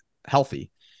Joel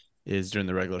healthy is during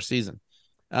the regular season.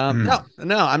 No,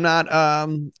 I'm not.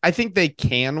 I think they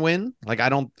can win. Like, I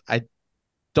don't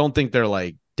think they're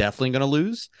like definitely going to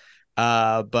lose.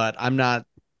 But I'm not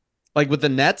like with the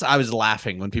Nets. I was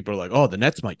laughing when people are like, "Oh, the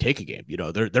Nets might take a game." They're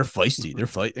feisty. They're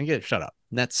fighting. Yeah, shut up.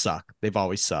 Nets suck. They've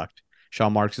always sucked.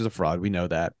 Sean Marks is a fraud. We know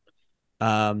that.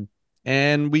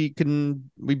 And we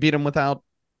beat him without,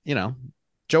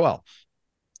 Joel.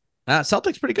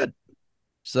 Celtics pretty good.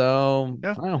 So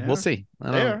we'll see.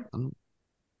 I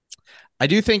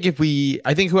do think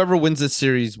I think whoever wins this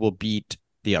series will beat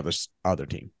the other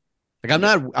team. Like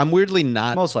I'm weirdly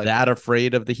not that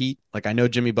afraid of the Heat. Like I know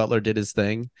Jimmy Butler did his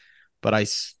thing, but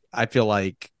I feel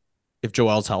like if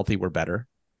Joel's healthy, we're better.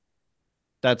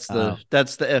 That's the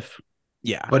if.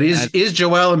 Yeah, but is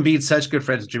Joel Embiid such good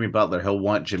friends with Jimmy Butler? He'll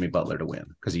want Jimmy Butler to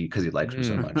win because he likes him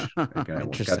so much.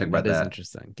 Interesting. Think about that.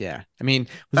 Interesting. Yeah, I mean,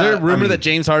 was there a rumor that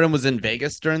James Harden was in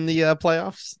Vegas during the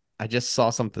playoffs? I just saw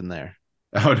something there.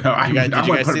 Oh no! Did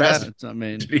you guys see that? I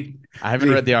mean, I haven't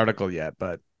read the article yet,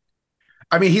 but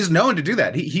I mean, he's known to do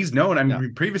that. He's known. I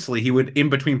mean, previously he would in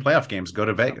between playoff games go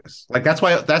to Vegas. Like that's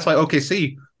why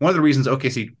OKC. One of the reasons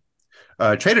OKC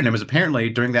traded him is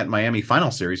apparently during that Miami final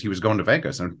series he was going to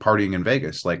Vegas and partying in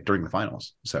Vegas like during the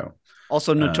finals. So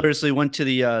also notoriously went to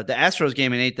the Astros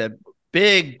game and ate that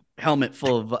big helmet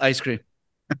full of ice cream.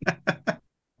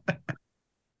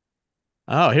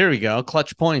 Oh, here we go.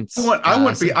 Clutch points.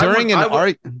 During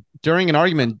an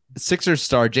argument, Sixers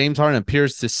star James Harden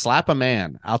appears to slap a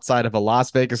man outside of a Las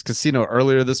Vegas casino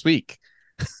earlier this week.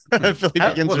 I feel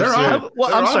like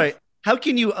I'm sorry. How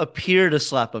can you appear to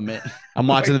slap a man? I'm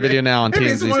watching the video now on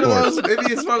TMZ Sports.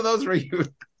 Maybe it's one of those where you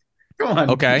come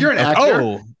on. Okay, you're an actor.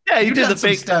 Oh, yeah, you did the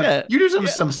fake stunt. Yeah. You did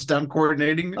some stunt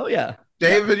coordinating. Oh yeah,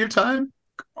 Dave, in your time.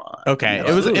 Come on. Okay,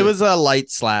 it was a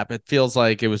light slap. It feels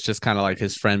like it was just kind of like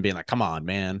his friend being like, "Come on,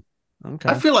 man." Okay,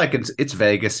 I feel like it's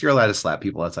Vegas. You're allowed to slap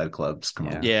people outside clubs. Come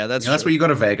on. Yeah, that's what you go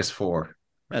to Vegas for.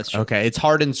 That's true. Okay. It's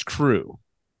Harden's crew.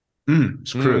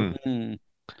 It's crew.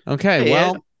 Okay,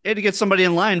 well. He had to get somebody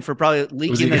in line for probably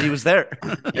leaking that he was there.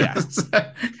 Yeah,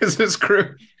 it's his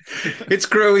crew. It's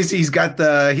crew. He's got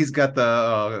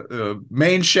the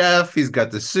main chef. He's got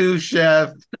the sous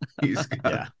chef. He's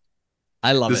got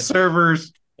I love the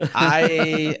servers.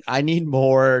 I need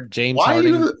more James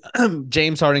Harden.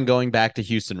 James Harden going back to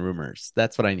Houston rumors.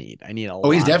 That's what I need. I need a lot.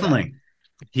 Oh, he's definitely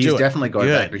going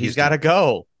back to Houston. He's got to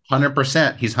go.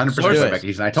 100%. He's 100% going back to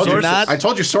Houston. I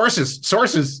told you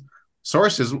sources.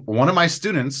 One of my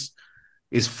students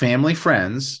is family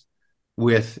friends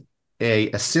with a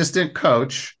assistant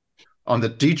coach on the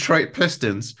Detroit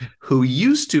Pistons who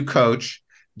used to coach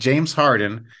James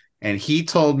Harden, and he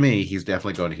told me he's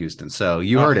definitely going to Houston. So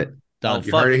you heard it. You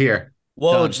heard it here.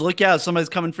 Whoa, just look out. Somebody's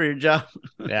coming for your job.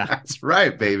 Yeah. That's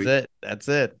right, baby. That's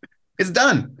it. It's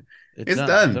done. It's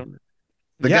done.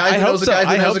 The guy who knows a guy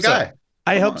who knows a guy.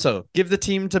 I hope so. Give the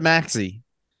team to Maxey.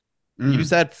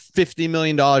 Use that $50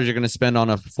 million you're going to spend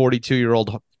on a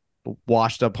 42-year-old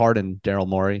washed up Harden, Daryl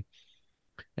Morey,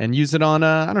 and use it on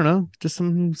I don't know, just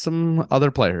some other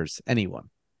players,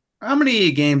 anyone. How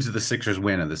many games do the Sixers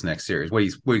win in this next series? What do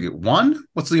you get? One?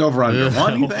 What's the over under?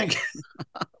 One? You think?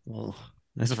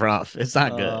 It's rough. It's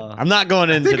not good. I'm not going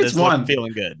into this one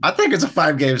feeling good. I think it's a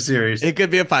 5-game series. It could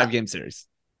be a 5-game series.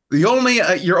 The only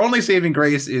your only saving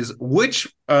grace is which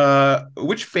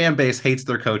fan base hates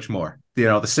their coach more?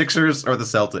 The Sixers or the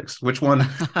Celtics? Which one? Which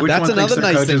That's one thinks another their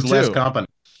nice coach thing is less too. competent?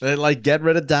 Like get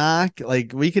rid of Doc.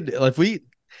 Like we could if we're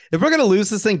gonna lose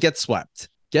this thing, get swept.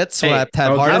 Get swept.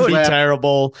 Have Harden be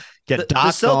terrible. Get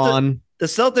Doc on. The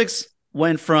Celtics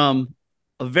went from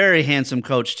a very handsome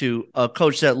coach to a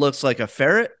coach that looks like a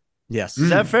ferret. Yes.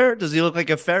 Is that fair? Does he look like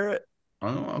a ferret?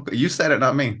 Oh, okay. You said it,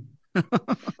 not me.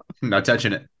 Not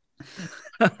touching it.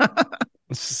 Yeah,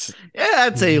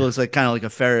 I'd say he looks like kind of like a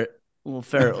ferret, a little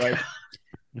ferret like.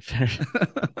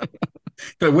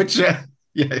 Which, yeah,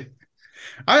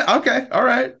 okay, all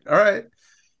right.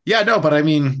 Yeah, no, but I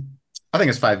mean, I think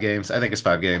it's 5 games. I think the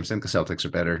Celtics are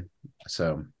better,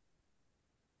 so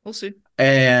we'll see.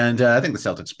 And I think the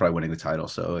Celtics are probably winning the title,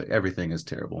 so everything is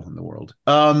terrible in the world.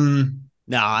 No,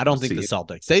 I don't think the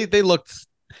Celtics. They looked.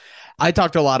 I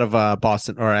talked to a lot of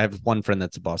Boston, or I have one friend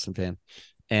that's a Boston fan,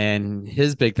 and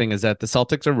his big thing is that the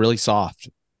Celtics are really soft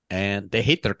and they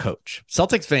hate their coach.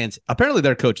 Celtics fans, apparently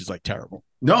their coach is like terrible.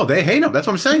 No, they hate him. That's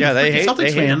what I'm saying. Yeah, they hate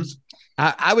Celtics fans.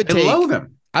 I would love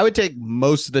them. I would take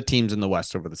most of the teams in the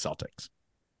West over the Celtics.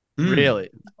 Really?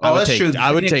 That's true.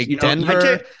 I would take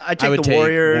Denver. I take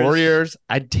the Warriors.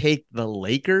 I'd take the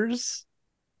Lakers.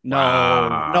 No way.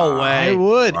 I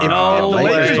would. If the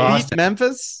Lakers beat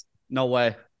Memphis, no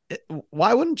way.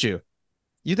 Why wouldn't you?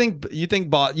 You think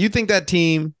that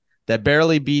team that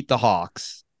barely beat the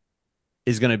Hawks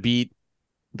is going to beat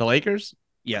the Lakers?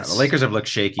 Yes. The Lakers have looked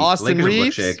shaky. Austin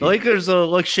Reeves. The Lakers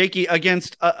look shaky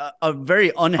against a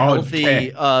very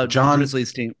unhealthy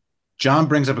Grizzlies team. John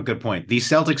brings up a good point. These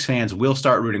Celtics fans will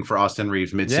start rooting for Austin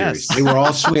Reeves mid-series. Yes. They were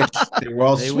all switched.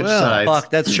 Switched sides.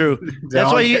 Fuck, that's true.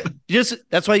 That's why you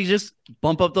just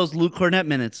bump up those Luke Cornett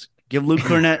minutes. Give Luke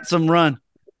Cornett some run.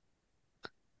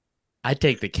 I'd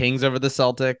take the Kings over the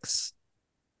Celtics.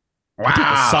 Wow. I'd take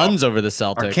the Suns over the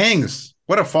Celtics. Our Kings.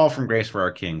 What a fall from grace for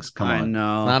our Kings. Come on. I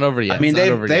know. Not over yet. I mean,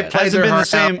 they played their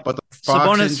heart out, but the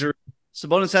Fox injury.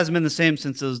 Sabonis hasn't been the same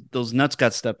since those nuts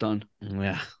got stepped on.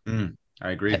 Yeah. I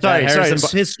agree. Sorry.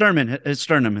 His sternum.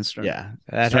 Yeah.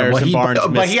 Barnes.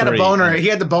 But he had a boner. He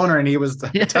had the boner and he was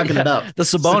tugging it up. The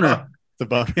Saboner. The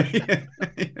boner.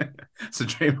 So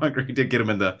Draymond Green did get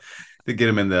him in the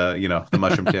the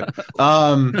mushroom tip.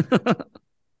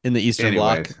 In the Eastern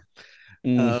Bloc.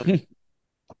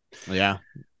 Yeah.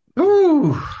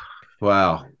 Ooh.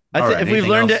 Wow.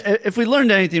 If we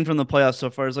learned anything from the playoffs so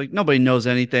far, it's like nobody knows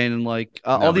anything, and like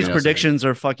all these predictions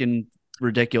are fucking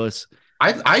ridiculous.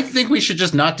 I think we should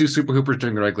just not do Super Hoopers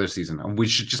during the regular season. We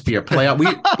should just be a playoff. We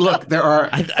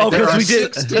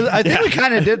did. I think we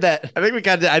kind of did that.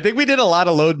 I think we did a lot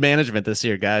of load management this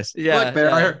year, guys. Yeah.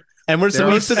 Look,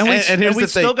 we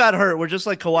still got hurt. We're just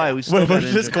like Kawhi. We're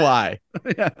just Kawhi.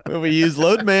 We use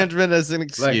load management as an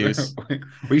excuse.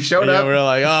 We showed up. We're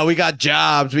like, oh, we got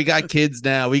jobs. We got kids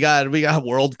now. We got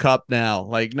World Cup now.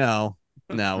 Like, no.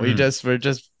 We're just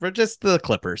the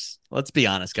Clippers. Let's be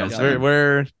honest, guys.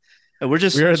 We're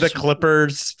the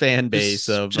Clippers fan base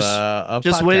of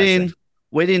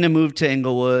waiting to move to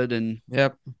Inglewood and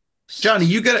yep. Johnny,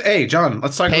 John,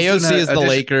 let's talk. KOC is the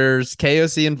Lakers.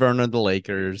 KOC and Vernon are the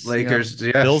Lakers.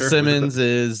 Yeah. Bill Simmons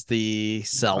is the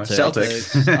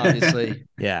Celtics. Obviously.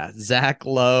 Yeah. Zach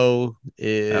Lowe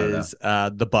is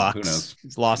the Bucks. Who knows?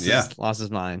 He's lost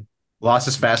his mind. Lost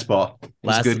his fastball.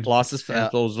 Lost his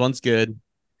fastball was once good.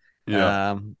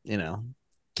 Yeah.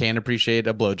 Can't appreciate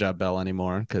a blowjob bell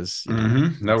anymore because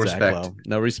no respect. Lowe.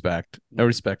 No respect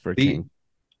for a king.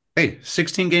 Hey,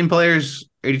 16-game players,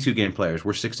 82-game players.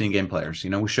 We're 16-game players.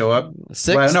 We show up.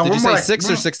 6? Well, no, did you say 6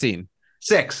 or 16?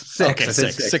 6. Okay,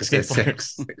 6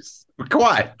 players. We're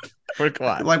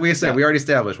Kawhi. Like we said, we already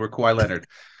established we're Kawhi Leonard.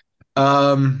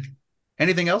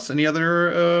 Anything else? Any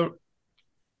other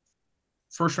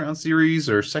first round series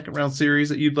or second round series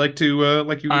that you'd like to All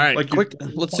right,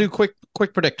 let's do quick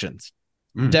predictions.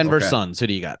 Denver Suns. Who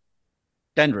do you got?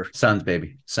 Denver Suns,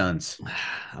 baby. Suns.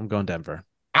 I'm going Denver.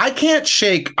 I cannot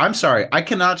shake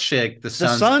the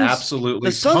Suns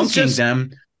absolutely punking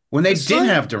them when they didn't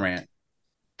have Durant.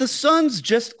 The Suns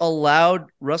just allowed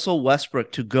Russell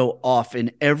Westbrook to go off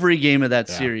in every game of that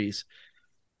series.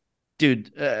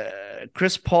 Dude,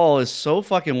 Chris Paul is so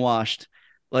fucking washed.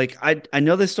 Like, I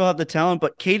know they still have the talent,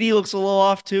 but KD looks a little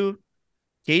off too.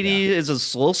 KD is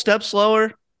a little step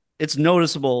slower. It's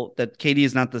noticeable that KD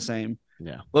is not the same.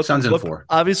 Yeah. Suns in 4.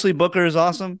 Obviously, Booker is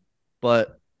awesome,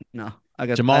 but no.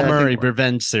 Jamal Murray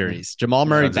revenge series. Jamal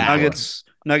Murray back.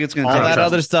 Nuggets going to take all that it.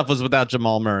 other stuff was without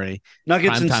Jamal Murray.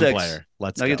 Nuggets in 6. Player.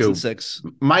 Let's Nuggets go. in 6.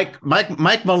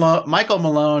 Michael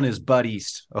Malone is Bud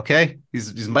East. Okay,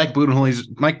 he's Mike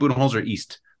Budenholzer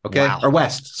East. Okay, or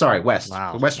West. Sorry, West.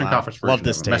 Wow. The Western Conference version. Love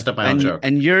this. Messed up my own joke.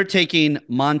 And you're taking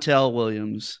Montel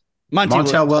Williams.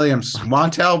 Montel Williams.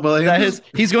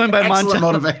 He's going by Montel.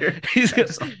 Motivator.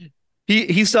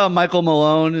 He saw Michael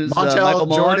Malone. Michael Jordan.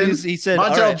 Malone. He said,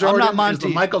 Montel Jordan I'm not Monty. is the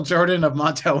Michael Jordan of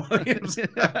Montel Williams.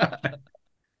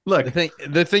 Look,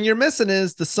 the thing you're missing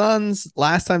is the Suns.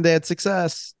 Last time they had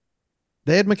success,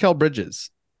 they had Mikal Bridges,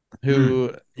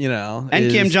 who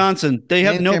and Cam Johnson. They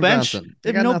have no bench.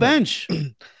 They have no bench.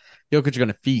 Jokic, you're going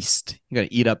to feast. You're going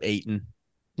to eat up Ayton.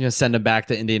 You're going to send him back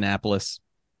to Indianapolis.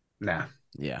 Nah.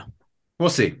 Yeah. We'll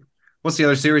see. What's the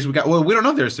other series we got? Well, we don't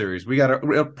know their series. We got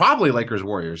probably Lakers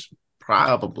Warriors.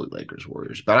 Probably Lakers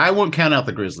Warriors. But I won't count out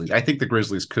the Grizzlies. I think the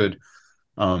Grizzlies could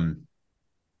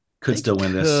still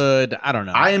win this. I don't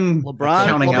know. I'm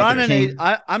counting out the King.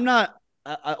 I'm not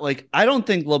I don't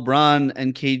think LeBron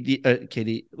and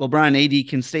LeBron and AD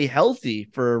can stay healthy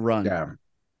for a run. Yeah.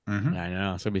 Mm-hmm. Yeah, I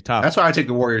know it's gonna be tough. That's why I take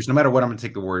the Warriors. No matter what, I'm gonna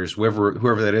take the Warriors,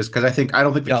 whoever that is, because I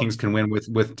don't think the Kings can win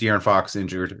with De'Aaron Fox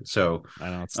injured, so I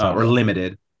know it's or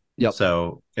limited. Yep.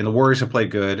 So and the Warriors have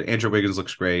played good. Andrew Wiggins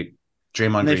looks great.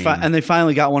 Draymond Green, and they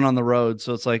finally got one on the road,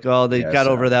 so it's like, they got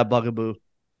over that bugaboo.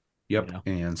 Yep.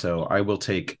 Yeah. And so I will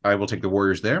take the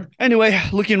Warriors there. Anyway,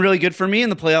 looking really good for me in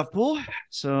the playoff pool.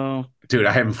 So, dude,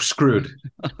 I am screwed.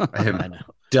 I am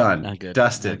done. Not good.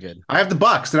 Dusted. Not good. I have the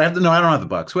Bucks. I don't have the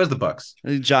Bucks. Who has the Bucks?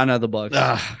 John had the Bucks.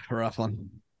 Rough one.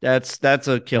 That's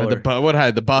a killer. What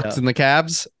had the Bucks and the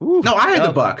Cavs? Ooh, no, I had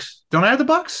the Bucks. Don't I have the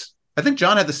Bucks? I think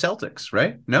John had the Celtics,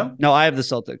 right? No, I have the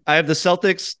Celtics. I have the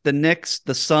Celtics, the Knicks,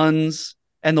 the Suns,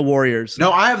 and the Warriors.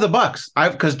 No, I have the Bucks.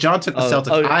 Because John took the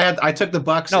Celtics. I took the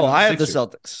Bucks. No, I have the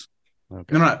Celtics.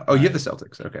 Okay. No. Oh, you have the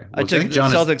Celtics. Okay. Well, I took the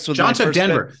Celtics. With John took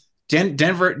Denver.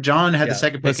 Denver. John had the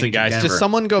second pick. Listen, guys, Denver. just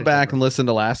someone go back and listen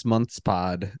to last month's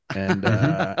pod and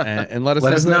let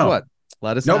us know. What?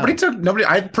 Let us know. Nobody.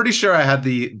 I'm pretty sure I had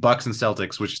the Bucks and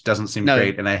Celtics, which doesn't seem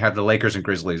great, and I have the Lakers and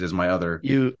Grizzlies as my other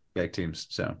big teams.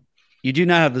 So. You do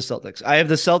not have the Celtics. I have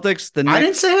the Celtics. The Knicks, I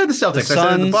didn't say I had the Celtics.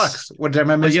 I said the Bucks. What did I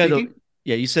remember speaking?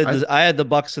 You said I had the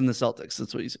Bucks and the Celtics.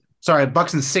 That's what you said. Sorry,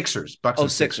 Bucks and Sixers.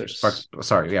 Sixers. Bucks,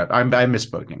 sorry, yeah, I'm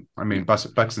misspoken. I mean, Bucks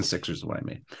and Sixers is what I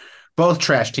mean. Both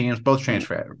trash teams, both trash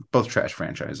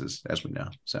franchises, as we know.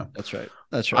 So that's right.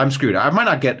 I'm screwed. I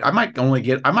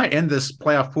might end this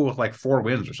playoff pool with like 4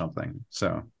 wins or something.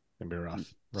 So it'd be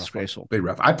rough. Disgraceful. Be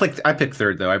rough. I picked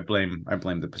third though. I blame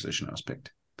the position I was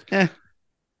picked.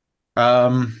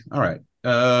 All right.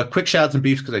 Quick shouts and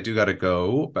beefs because I do got to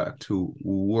go back to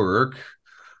work.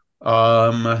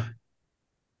 John,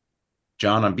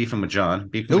 I'm beefing with John.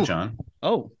 With John.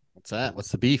 Oh, what's that? What's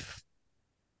the beef?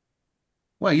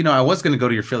 Well, I was going to go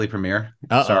to your Philly premiere.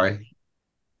 Sorry.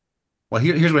 Well,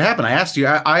 here's what happened. I asked you.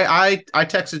 I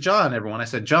texted John. Everyone. I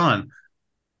said, John,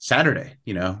 Saturday.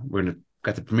 We're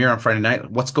got the premiere on Friday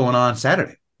night. What's going on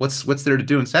Saturday? What's there to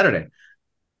do on Saturday?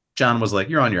 John was like,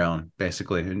 "You're on your own,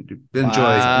 basically. Enjoy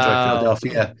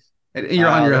Philadelphia. You're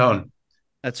on your own."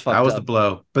 That's fucked up. That was the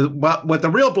blow. But what the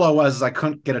real blow was is I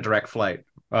couldn't get a direct flight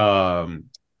from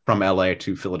LA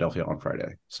to Philadelphia on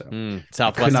Friday. So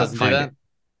Southwest doesn't do that.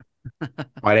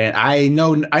 I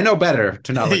know better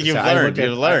to not. You've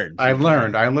learned. I've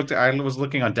learned. I was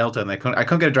looking on Delta and I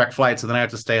couldn't get a direct flight, so then I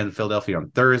had to stay in Philadelphia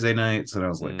on Thursday nights, and I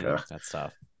was like, ugh. That's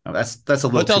tough. That's a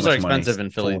little. Hotels too much are expensive money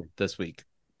in Philly this week.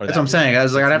 That's what I'm saying. I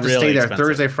was like, I'd have to stay there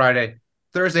expensive.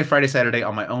 Thursday, Friday, Saturday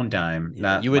on my own dime.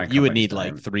 Yeah, you would need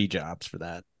like 3 jobs for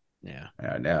that. Yeah.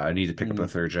 I need to pick up a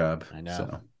third job. I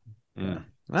know. So,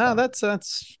 well, that's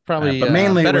probably but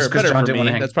mainly better, it was because John didn't want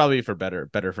to hang. That's probably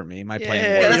better for me. My plan.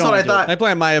 Yeah, that's what I thought. My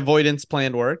plan, my avoidance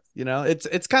planned work.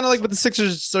 It's kind of like what the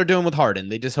Sixers are doing with Harden.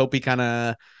 They just hope he kind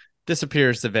of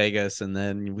disappears to Vegas, and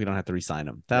then we don't have to re-sign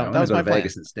him. That was my plan.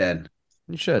 Vegas instead.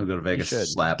 You should go to Vegas.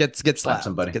 Slap. Get slapped.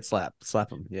 Somebody. Get slapped.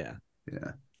 Slap him. Yeah.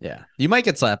 You might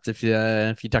get slapped if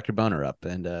you tuck your boner up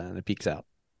and it peeks out.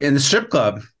 In the strip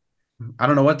club, I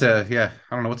don't know what to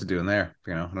do in there.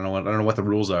 I don't know what the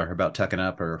rules are about tucking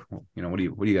up, or what do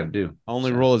you got to do?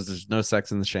 Only rule is there's no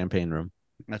sex in the champagne room.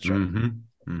 That's right.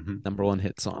 Mm-hmm. Number 1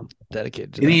 hit song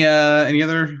dedicated to any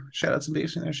other shout outs and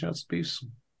beefs in there? Shout outs and beefs.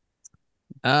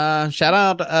 Shout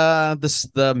out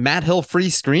the Matt Hill free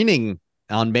screening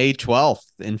on May 12th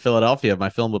in Philadelphia of my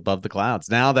film Above the Clouds.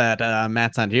 Now that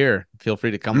Matt's not here, feel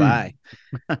free to come by.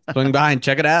 Swing by and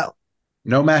check it out.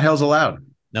 No Matt Hill's allowed.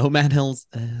 No Matt Hill's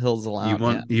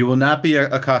allowed. You will not be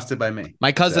accosted by me.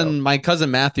 My cousin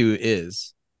Matthew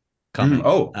is. coming.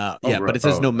 Yeah, but it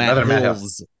says no Matt another Matt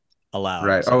Hills allowed.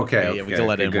 Right. So, Okay. yeah, we can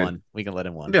let in good. one. We can let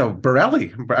in one.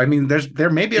 Borelli. I mean, there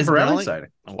may be a Is Borelli Borelli? sighting.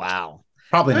 Wow.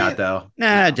 Probably not though.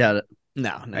 Nah, I doubt it.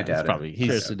 No, I doubt it. probably he's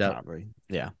Seriously doubt. probably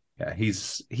yeah. Yeah,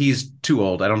 he's too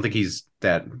old. I don't think he's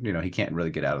that. He can't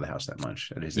really get out of the house that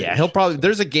much at his age. He'll probably.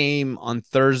 There's a game on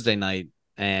Thursday night,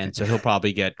 and so he'll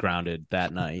probably get grounded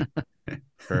that night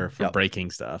for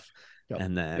breaking stuff,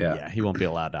 and then he won't be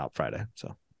allowed out Friday.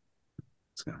 So,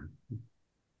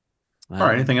 all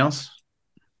right. Anything else?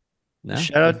 No.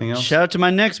 Shout out to my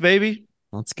Knicks, baby.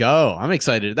 Let's go! I'm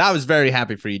excited. I was very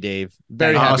happy for you, Dave.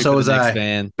 Very happy for the Knicks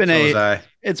fan.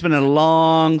 It's been a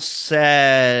long,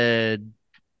 sad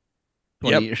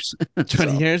 20 years.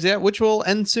 20 years, yeah, which will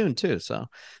end soon too. So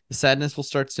the sadness will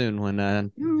start soon when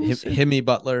Himmy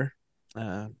Butler.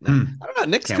 I don't know.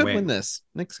 Knicks could win this.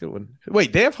 Knicks could win.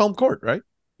 Wait, they have home court, right?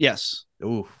 Yes.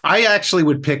 Ooh. I actually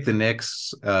would pick the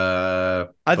Knicks. I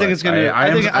think it's gonna. I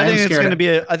think it's gonna be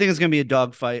a. I think it's gonna be a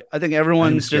dogfight. I think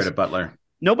everyone's scared of Butler.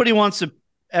 Nobody wants to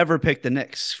ever pick the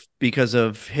Knicks because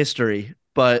of history,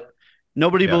 but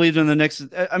nobody believed in the Knicks.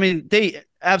 I mean, they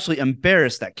absolutely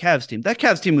embarrassed that Cavs team. That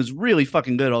Cavs team was really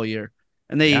fucking good all year,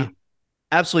 and they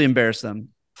absolutely embarrassed them.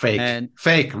 Fake.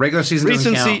 Regular season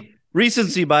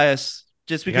recency bias.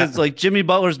 Just because like Jimmy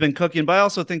Butler's been cooking, but I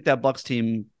also think that Bucks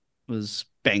team was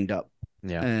banged up.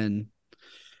 Yeah, and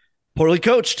poorly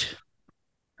coached.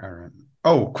 All right.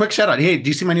 Oh, quick shout out. Hey,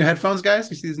 do you see my new headphones, guys?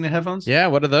 You see these new headphones? Yeah,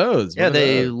 what are those?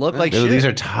 They look like shit. These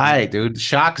are tight, dude.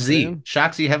 Shock Z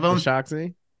headphones. Shock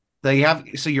Z. They have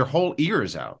so your whole ear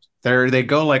is out. They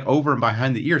go like over and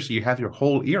behind the ear, so you have your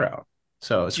whole ear out.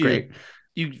 So it's great.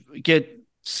 You get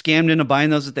scammed into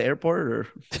buying those at the airport, or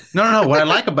no. What I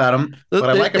like about them, they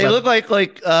look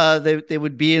like they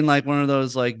would be in like one of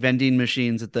those like vending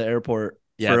machines at the airport.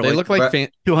 Yeah, they look like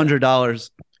 $200.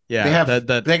 Yeah,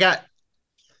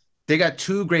 they got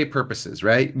two great purposes,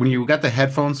 right? When you got the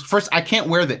headphones, first, I can't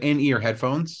wear the in-ear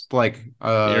headphones, like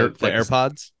the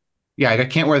AirPods. Yeah, I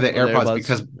can't wear the AirPods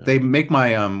because they make my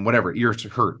ears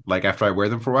hurt. Like after I wear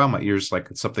them for a while, my ears like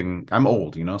something. I'm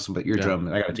old, some eardrum,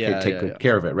 and I got to take good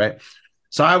care of it, right?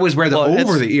 So I always wear the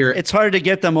over the ear. It's hard to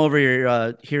get them over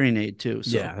your hearing aid too.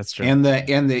 So. Yeah, that's true. And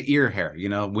the ear hair,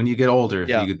 when you get older,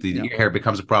 the ear hair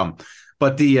becomes a problem.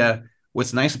 But the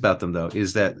what's nice about them though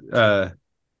is that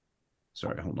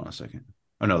sorry, hold on a second.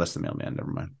 Oh no, that's the mailman. Never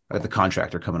mind. I got the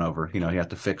contractor coming over. You have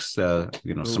to fix some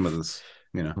of this.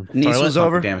 Niece was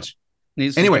over. Damage.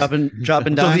 Anyways,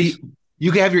 dropping dimes. So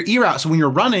you can have your ear out, so when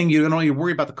you're running, you don't only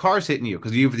worry about the cars hitting you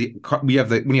because when you have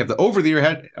the over the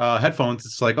ear headphones,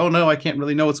 it's like, oh no, I can't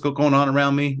really know what's going on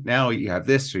around me. Now you have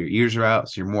this, so your ears are out,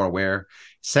 so you're more aware.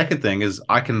 Second thing is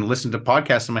I can listen to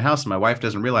podcasts in my house, and my wife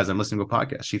doesn't realize I'm listening to a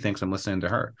podcast. She thinks I'm listening to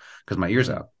her because my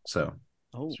ear's out. So.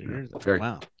 Oh,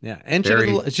 wow. Yeah. And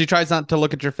she tries not to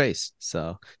look at your face.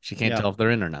 So she can't tell if they're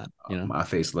in or not. My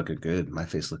face looking good. My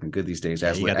face looking good these days.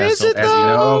 As you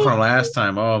know from last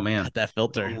time. Oh, man. That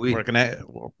filter. Working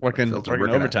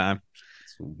overtime.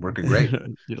 It's working great.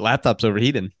 Your laptop's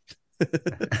overheating.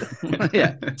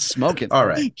 Yeah. Smoking. All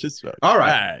right. Just smoking. All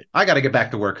right. I got to get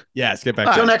back to work. Yeah. Let's get back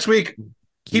to Till next week.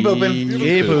 Keep open.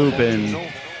 Keep open.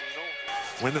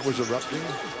 When it was erupting,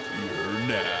 You're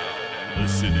now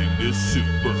listening to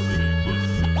Super.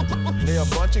 they a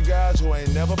bunch of guys who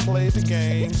ain't never played the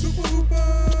game. Super Hooper,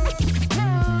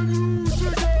 can you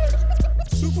dig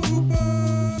it? Super Hooper.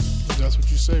 That's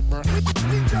what you say, bro. We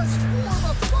just form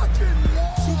a fucking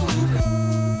wall. Super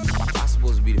Hooper. I'm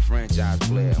supposed to be the franchise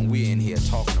player, and we're in here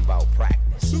talking about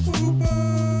practice. Super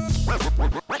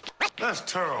Hooper. That's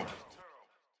terrible.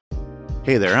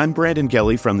 Hey there, I'm Brandon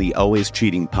Gelly from the Always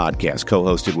Cheating podcast,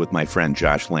 co-hosted with my friend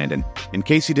Josh Landon. In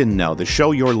case you didn't know, the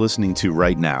show you're listening to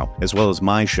right now, as well as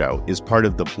my show, is part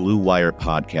of the Blue Wire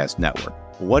podcast network.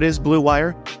 What is Blue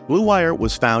Wire? Blue Wire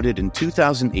was founded in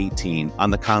 2018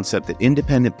 on the concept that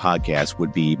independent podcasts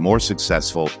would be more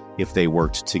successful if they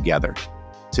worked together.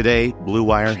 Today, Blue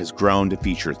Wire has grown to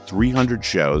feature 300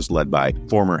 shows led by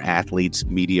former athletes,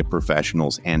 media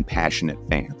professionals, and passionate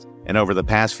fans. And over the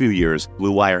past few years,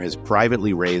 Blue Wire has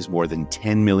privately raised more than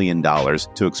 $10 million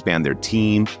to expand their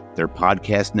team, their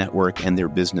podcast network, and their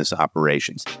business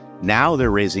operations. Now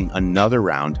they're raising another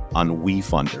round on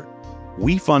WeFunder.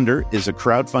 WeFunder is a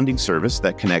crowdfunding service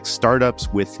that connects startups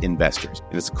with investors.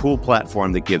 And it's a cool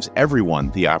platform that gives everyone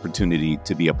the opportunity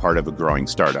to be a part of a growing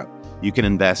startup. You can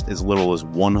invest as little as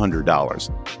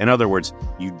 $100. In other words,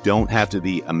 you don't have to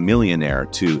be a millionaire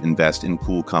to invest in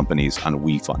cool companies on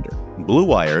WeFunder. Blue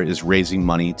Wire is raising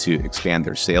money to expand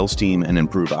their sales team and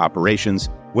improve operations,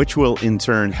 which will in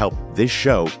turn help this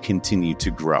show continue to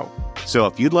grow. So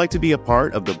if you'd like to be a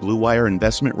part of the Blue Wire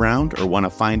investment round or want to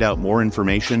find out more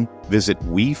information, visit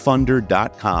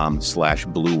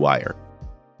wefunder.com/Blue Wire.